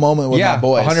my own moment with my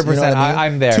boys. 100%. You know what I mean?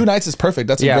 I'm there. 2 nights is perfect.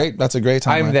 That's a great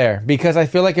time. I'm there because I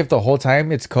feel like if the whole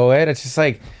time it's co-ed, it's just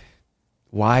like,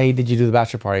 why did you do the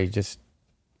bachelor party? Just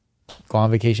go on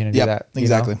vacation and do that.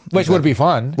 Exactly. Which would be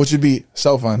fun. Which would be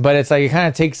so fun. But it's like, it kind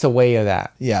of takes away of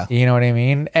that. Yeah. You know what I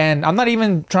mean? And I'm not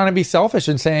even trying to be selfish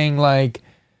and saying like,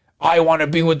 I want to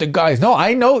be with the guys. No,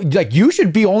 I know like you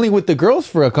should be only with the girls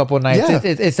for a couple of nights. Yeah.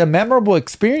 It's a memorable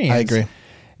experience. I agree.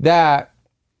 That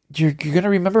you're gonna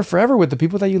remember forever with the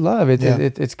people that you love.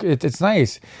 It's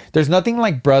nice. There's nothing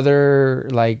like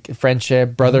brotherhood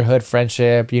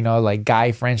friendship, you know, like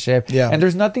guy friendship. Yeah. And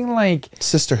there's nothing like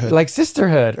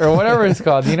sisterhood or whatever it's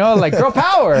called, you know, like girl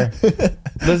power.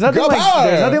 There's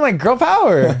nothing like girl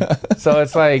power. So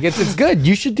it's like it's good.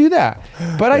 You should do that.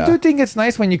 But I do think it's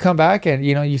nice when you come back and,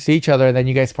 you know, you see each other and then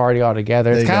you guys party all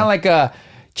together. It's kind of like a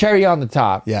cherry on the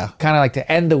top. Yeah. Kind of like to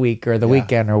end the week or the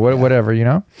weekend or whatever, you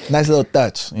know? Nice little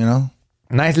touch, you know?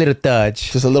 Nice little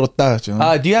touch. Just a little touch, you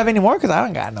know? Do you have any more? Because I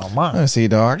don't got no more. Let's see,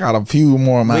 dog. I got a few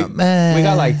more. We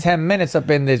got like 10 minutes up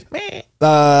in this.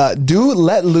 Do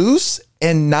let loose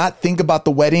and not think about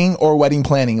the wedding or wedding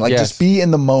planning. Like, just be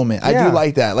in the moment. I do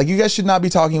like that. Like, you guys should not be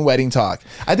talking wedding talk.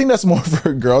 I think that's more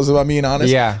for girls, if I'm being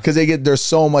honest. Yeah. Because there's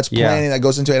so much planning that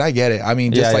goes into it. And I get it. I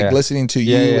mean, just listening to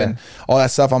you and all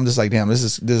that stuff, I'm just like, damn,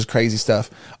 this is crazy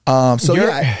stuff.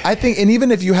 I think, and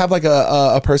even if you have like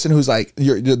a person who's like,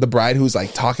 the bride who's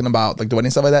like talking about like the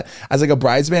wedding stuff like that, as like a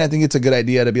bridesmaid, I think it's a good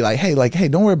idea to be like, hey,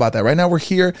 don't worry about that. Right now we're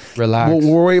here. Relax.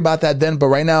 We'll worry about that then. But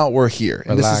right now we're here.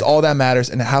 And this is all that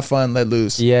matters. And have fun, let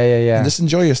loose. Yeah. And just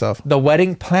enjoy yourself. The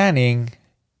wedding planning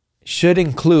should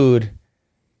include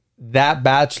that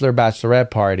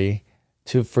bachelorette party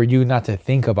for you not to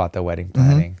think about the wedding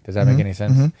planning. Does that make any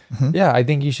sense? Yeah, I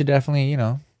think you should definitely, you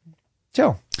know,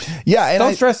 chill. Yeah. And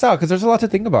don't stress out because there's a lot to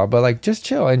think about, but like just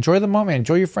chill. Enjoy the moment.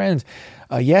 Enjoy your friends.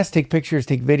 Yes, take pictures,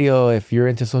 take video. If you're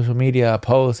into social media,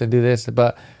 post and do this,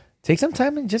 but take some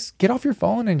time and just get off your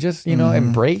phone and just, you know,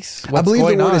 embrace what's going on. I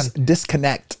believe the word is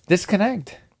disconnect. This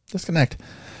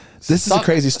is a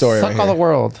crazy story. Suck all the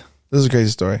world. This is a crazy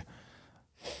story.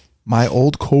 My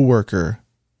old coworker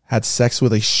had sex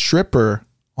with a stripper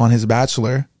on his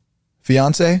bachelor.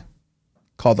 Fiance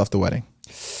called off the wedding.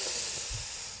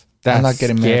 I'm not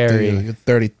getting married to you. You're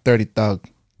 30 thug.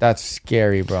 That's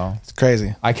scary, bro. It's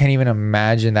crazy. I can't even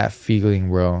imagine that feeling,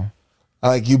 bro.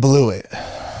 Like, you blew it.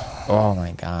 Oh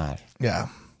my God. Yeah.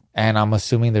 And I'm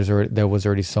assuming there was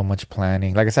already so much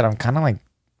planning. Like I said, I'm kind of like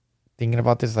thinking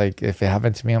about this, like if it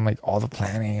happened to me, I'm like, all the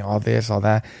planning, all this, all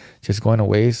that, just going to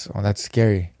waste. Oh, that's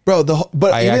scary, bro.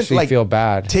 But I even, actually like, feel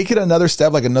bad. Take it another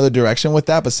step, like another direction with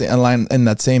that, but in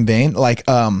that same vein, like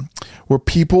where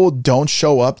people don't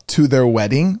show up to their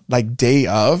wedding like day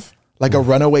of, like a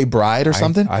runaway bride or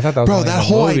something. I thought that was bro. That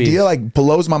whole idea like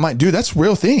blows my mind, dude. That's a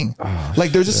real thing. Oh,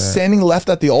 like they're just standing left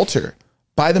at the altar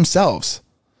by themselves.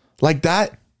 Like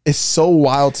that is so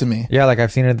wild to me. Yeah, like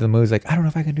I've seen it in the movies. Like I don't know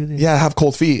if I can do this. Yeah, have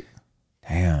cold feet.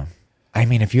 Damn. I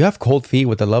mean, if you have cold feet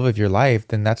with the love of your life,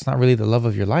 then that's not really the love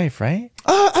of your life, right?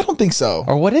 I don't think so.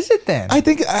 Or what is it then? I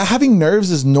think having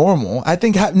nerves is normal. I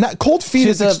think not cold feet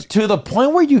to the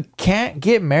point where you can't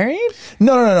get married.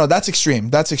 No. That's extreme.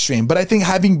 But I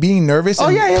think being nervous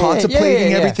and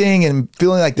contemplating everything and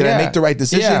feeling like, did I make the right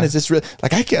decision? Is this real?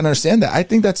 Like, I can't understand that. I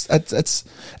think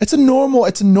it's a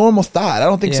normal thought. I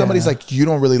don't think somebody's like, you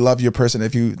don't really love your person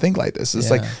if you think like this. It's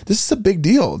like, this is a big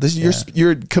deal.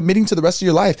 You're committing to the rest of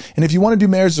your life, and if you want to do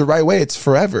marriage the right way, it's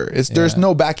forever. There's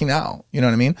no backing out. You know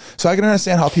what I mean? So I can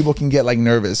understand how people can get like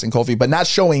nervous and cold feet, but not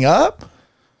showing up.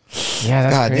 Yeah,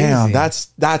 that's crazy. Damn,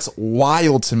 that's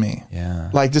wild to me. Yeah,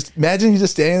 like just imagine you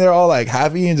just standing there all like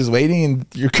happy and just waiting, and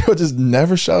your girl just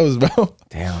never shows, bro.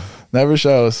 Damn, never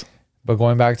shows. But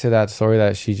going back to that story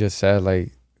that she just said,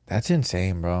 like that's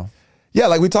insane, bro. Yeah,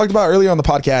 like we talked about earlier on the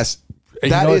podcast,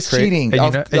 that is cheating. And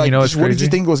what did you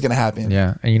think was gonna happen?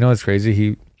 Yeah, and you know what's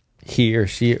crazy? He or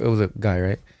she, it was a guy,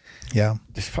 right? Yeah.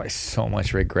 There's probably so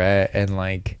much regret and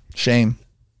like shame.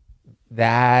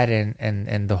 That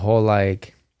and the whole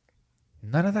like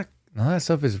none of that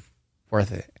stuff is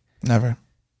worth it. Never.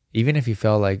 Even if he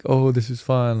felt like, oh, this is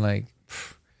fun, like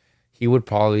he would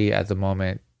probably at the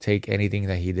moment take anything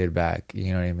that he did back.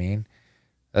 You know what I mean?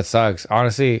 That sucks.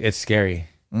 Honestly, it's scary.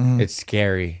 It's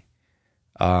scary.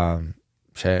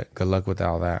 Shit, good luck with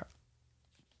all that.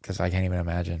 Because I can't even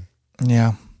imagine.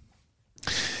 Yeah.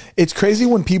 It's crazy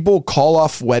when people call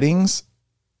off weddings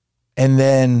and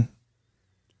then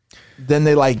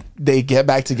they get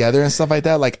back together and stuff like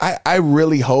that. Like I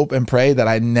really hope and pray that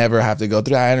I never have to go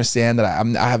through that. I understand that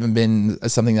I haven't been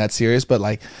something that serious, but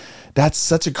like that's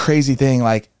such a crazy thing.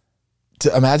 Like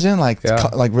to imagine like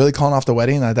really calling off the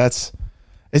wedding. Like it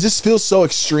just feels so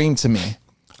extreme to me.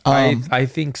 I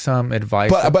think some advice,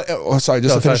 but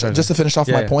just to finish off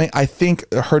my point, I think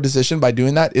her decision by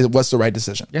doing that, it was the right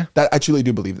decision. Yeah, that I truly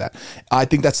do believe that. I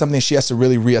think that's something she has to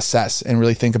really reassess and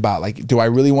really think about. Like, do I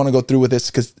really want to go through with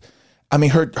this? Because I mean,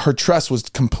 her trust was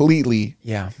completely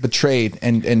betrayed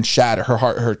and shattered. Her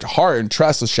heart and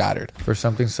trust was shattered for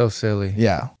something so silly.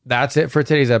 Yeah, that's it for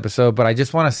today's episode. But I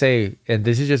just want to say, and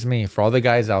this is just me, for all the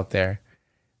guys out there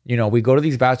you know, we go to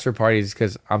these bachelor parties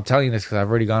because I'm telling you this because I've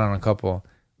already gone on a couple.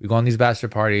 We go on these bachelor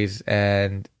parties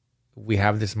and we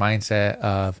have this mindset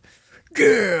of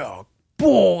girl,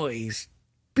 boys,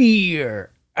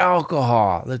 beer,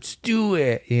 alcohol. Let's do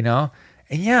it, you know?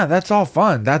 And yeah, that's all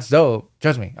fun. That's dope.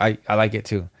 Trust me, I like it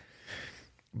too.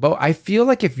 But I feel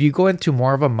like if you go into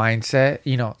more of a mindset,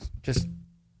 you know, just,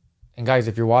 and guys,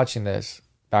 if you're watching this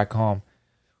back home,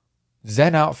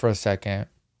 zen out for a second.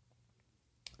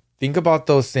 Think about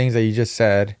those things that you just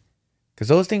said, because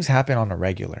those things happen on a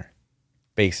regular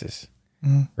basis,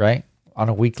 right? On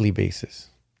a weekly basis.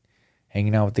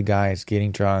 Hanging out with the guys,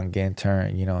 getting drunk, getting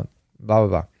turned, you know, blah, blah,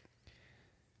 blah.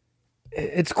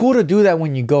 It's cool to do that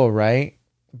when you go, right?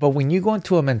 But when you go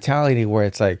into a mentality where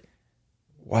it's like,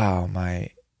 wow,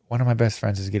 one of my best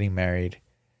friends is getting married.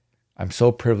 I'm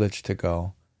so privileged to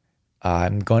go.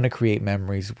 I'm going to create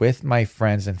memories with my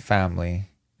friends and family,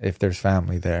 if there's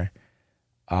family there.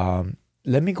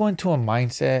 Let me go into a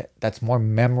mindset that's more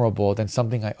memorable than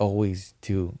something I always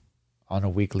do on a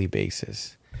weekly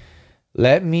basis.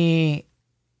 Let me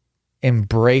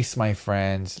embrace my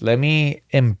friends. Let me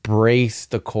embrace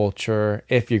the culture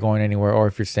if you're going anywhere or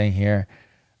if you're staying here.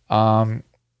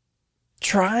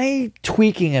 Try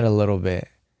tweaking it a little bit.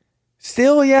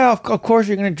 Still, yeah, of course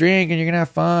you're going to drink and you're going to have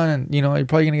fun and, you know, you're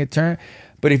probably going to get turned.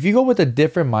 But if you go with a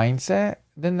different mindset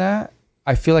than that,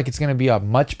 I feel like it's going to be a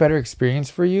much better experience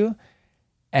for you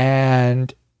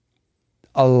and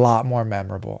a lot more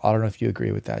memorable. I don't know if you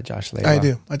agree with that, Josh Leva. I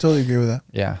do. I totally agree with that.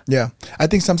 Yeah. Yeah. I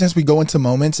think sometimes we go into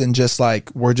moments and just like,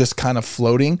 we're just kind of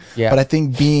floating. Yeah. But I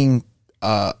think being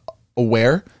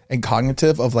aware and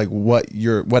cognitive of like what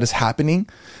is happening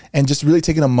and just really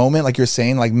taking a moment, like you're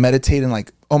saying, like meditate and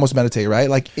like almost meditate, right?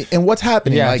 Like in what's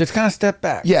happening. Yeah, like, just kind of step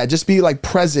back. Yeah, just be like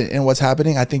present in what's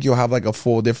happening. I think you'll have like a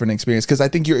full different experience. Cause I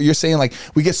think you're saying like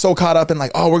we get so caught up in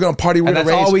like, oh, we're gonna party, we're gonna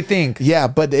rage. That's all we think. Yeah,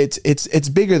 but it's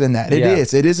bigger than that.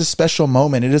 It is a special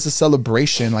moment. It is a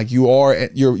celebration. Like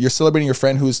you're celebrating your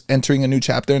friend who's entering a new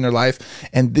chapter in their life.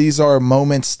 And these are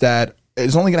moments that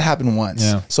it's only gonna happen once.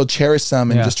 Yeah. So cherish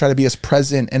them and just try to be as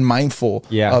present and mindful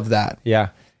of that. Yeah.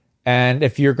 And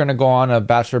if you're gonna go on a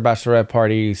bachelorette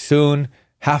party soon,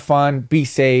 have fun, be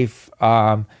safe.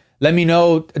 Let me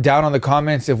know down on the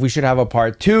comments if we should have a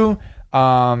part 2.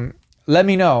 Let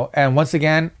me know. And once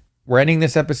again, we're ending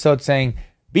this episode saying,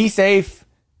 be safe,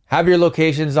 have your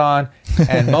locations on,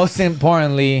 and most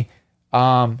importantly,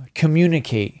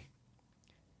 communicate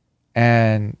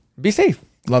and be safe.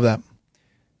 Love that.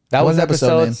 That was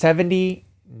episode 79.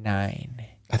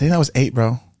 I think that was 8,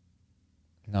 bro.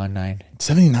 No, 9.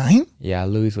 79? Yeah,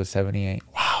 Louis was 78.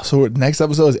 Wow. So next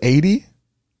episode is 80?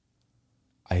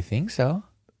 I think so.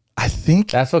 I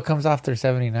think that's what comes after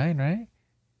 79, right?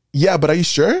 Yeah, but are you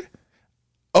sure?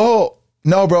 Oh,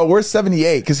 no, bro. We're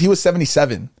 78 because he was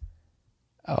 77.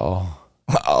 Oh,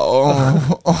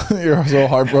 you're so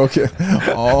heartbroken.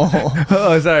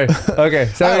 Oh, sorry. Okay,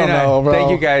 79. I don't know, bro.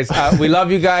 Thank you guys. We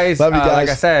love you guys. Love you guys. Like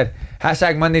I said,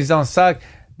 hashtag Mondays don't suck.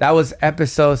 That was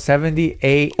episode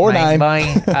 78 or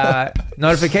 9.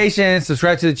 Notifications,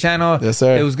 subscribe to the channel. Yes,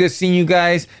 sir. It was good seeing you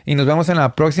guys. Y nos vemos en la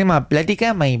próxima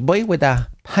plática. My boy with a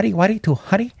Hari to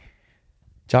Hari.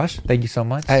 Josh, thank you so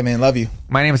much. Hey, man, love you.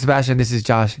 My name is Sebastian. This is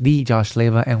Josh, the Josh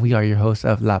Leva, and we are your hosts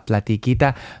of La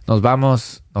Platiquita. Nos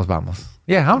vamos.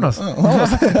 Yeah, vámonos.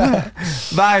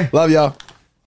 Bye. Love y'all.